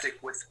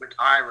ethic with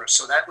Ira.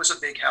 So that was a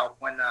big help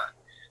when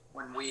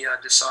we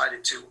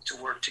decided to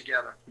work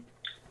together.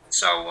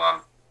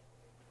 So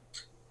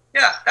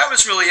yeah, that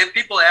was really it.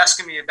 People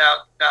asking me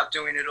about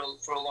doing it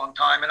for a long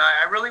time, and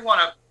I really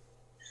want to,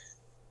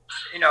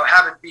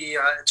 have it be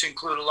to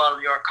include a lot of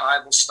the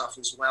archival stuff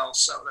as well,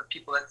 so that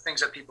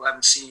things that people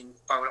haven't seen,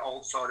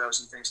 old photos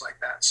and things like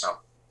that. So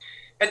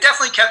it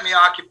definitely kept me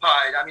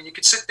occupied. I mean, you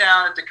could sit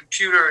down at the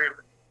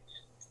computer,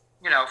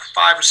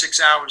 5 or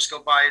 6 hours go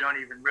by, you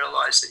don't even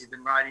realize that you've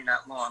been writing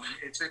that long.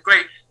 It's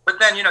great, but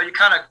then you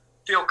kind of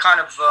feel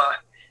kind of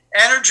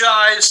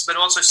energized, but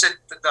also said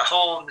that the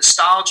whole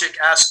nostalgic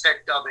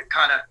aspect of it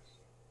kind of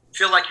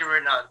feel like you're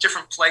in a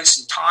different place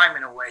and time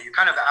in a way. You're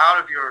kind of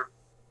out of your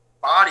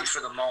body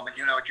for the moment.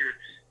 You're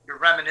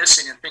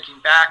reminiscing and thinking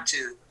back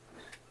to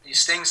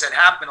these things that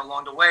happen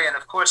along the way, and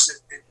of course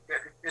it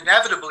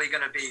inevitably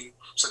going to be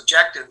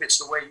subjective. It's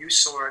the way you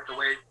saw it, the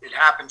way it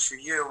happened for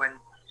you, and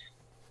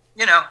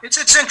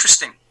it's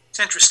interesting. It's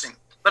interesting,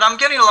 but I'm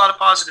getting a lot of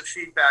positive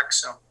feedback,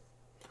 so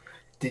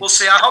we'll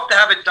see. I hope to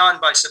have it done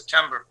by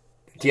September.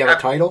 Do you have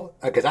a title?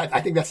 Because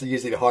I think that's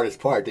usually the hardest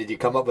part. Did you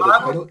come up with a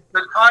title?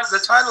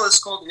 The title is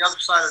called The Other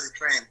Side of the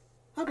Dream.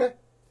 Okay.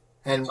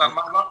 And so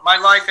my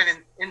life in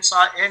and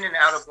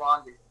out of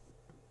Blondie.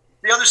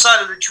 The other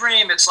side of the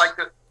dream, it's like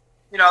the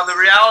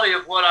reality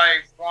of what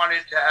I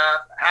wanted to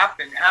have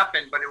happened,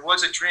 but it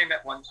was a dream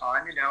at one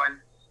time, and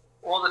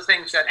all the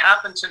things that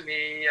happened to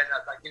me, and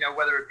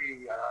whether it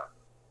be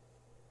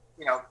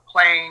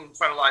playing in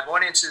front of live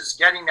audiences,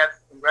 getting that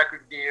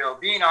record deal,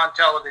 being on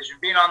television,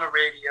 being on the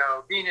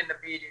radio, being in the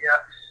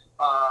media,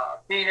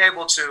 being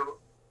able to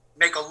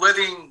make a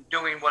living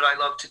doing what I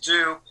love to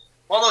do.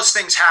 All those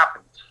things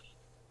happened.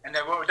 And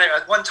at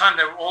one time,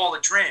 they were all a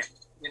dream,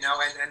 and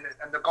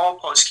the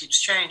goalpost keeps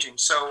changing.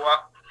 So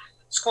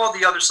it's called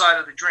The Other Side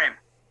of the Dream.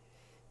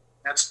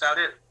 That's about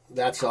it.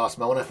 That's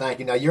awesome. I want to thank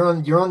you. Now, you're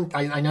on.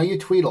 I know you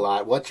tweet a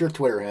lot. What's your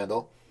Twitter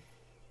handle?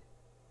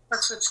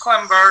 It's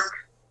Clem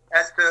Burke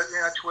at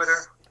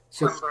Twitter.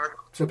 So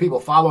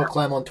people follow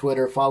Clem on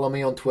Twitter. Follow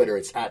me on Twitter.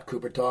 It's at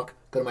Cooper Talk.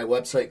 Go to my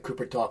website,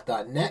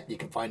 coopertalk.net. You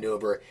can find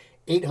over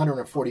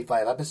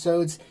 845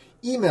 episodes.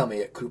 Email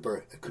me at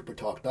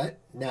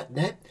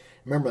coopertalk.net.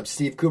 Remember, I'm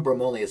Steve Cooper.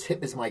 I'm only as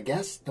hip as my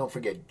guests. Don't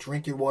forget,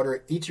 drink your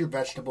water, eat your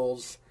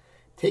vegetables,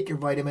 take your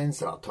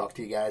vitamins, and I'll talk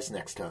to you guys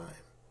next time.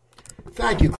 Thank you.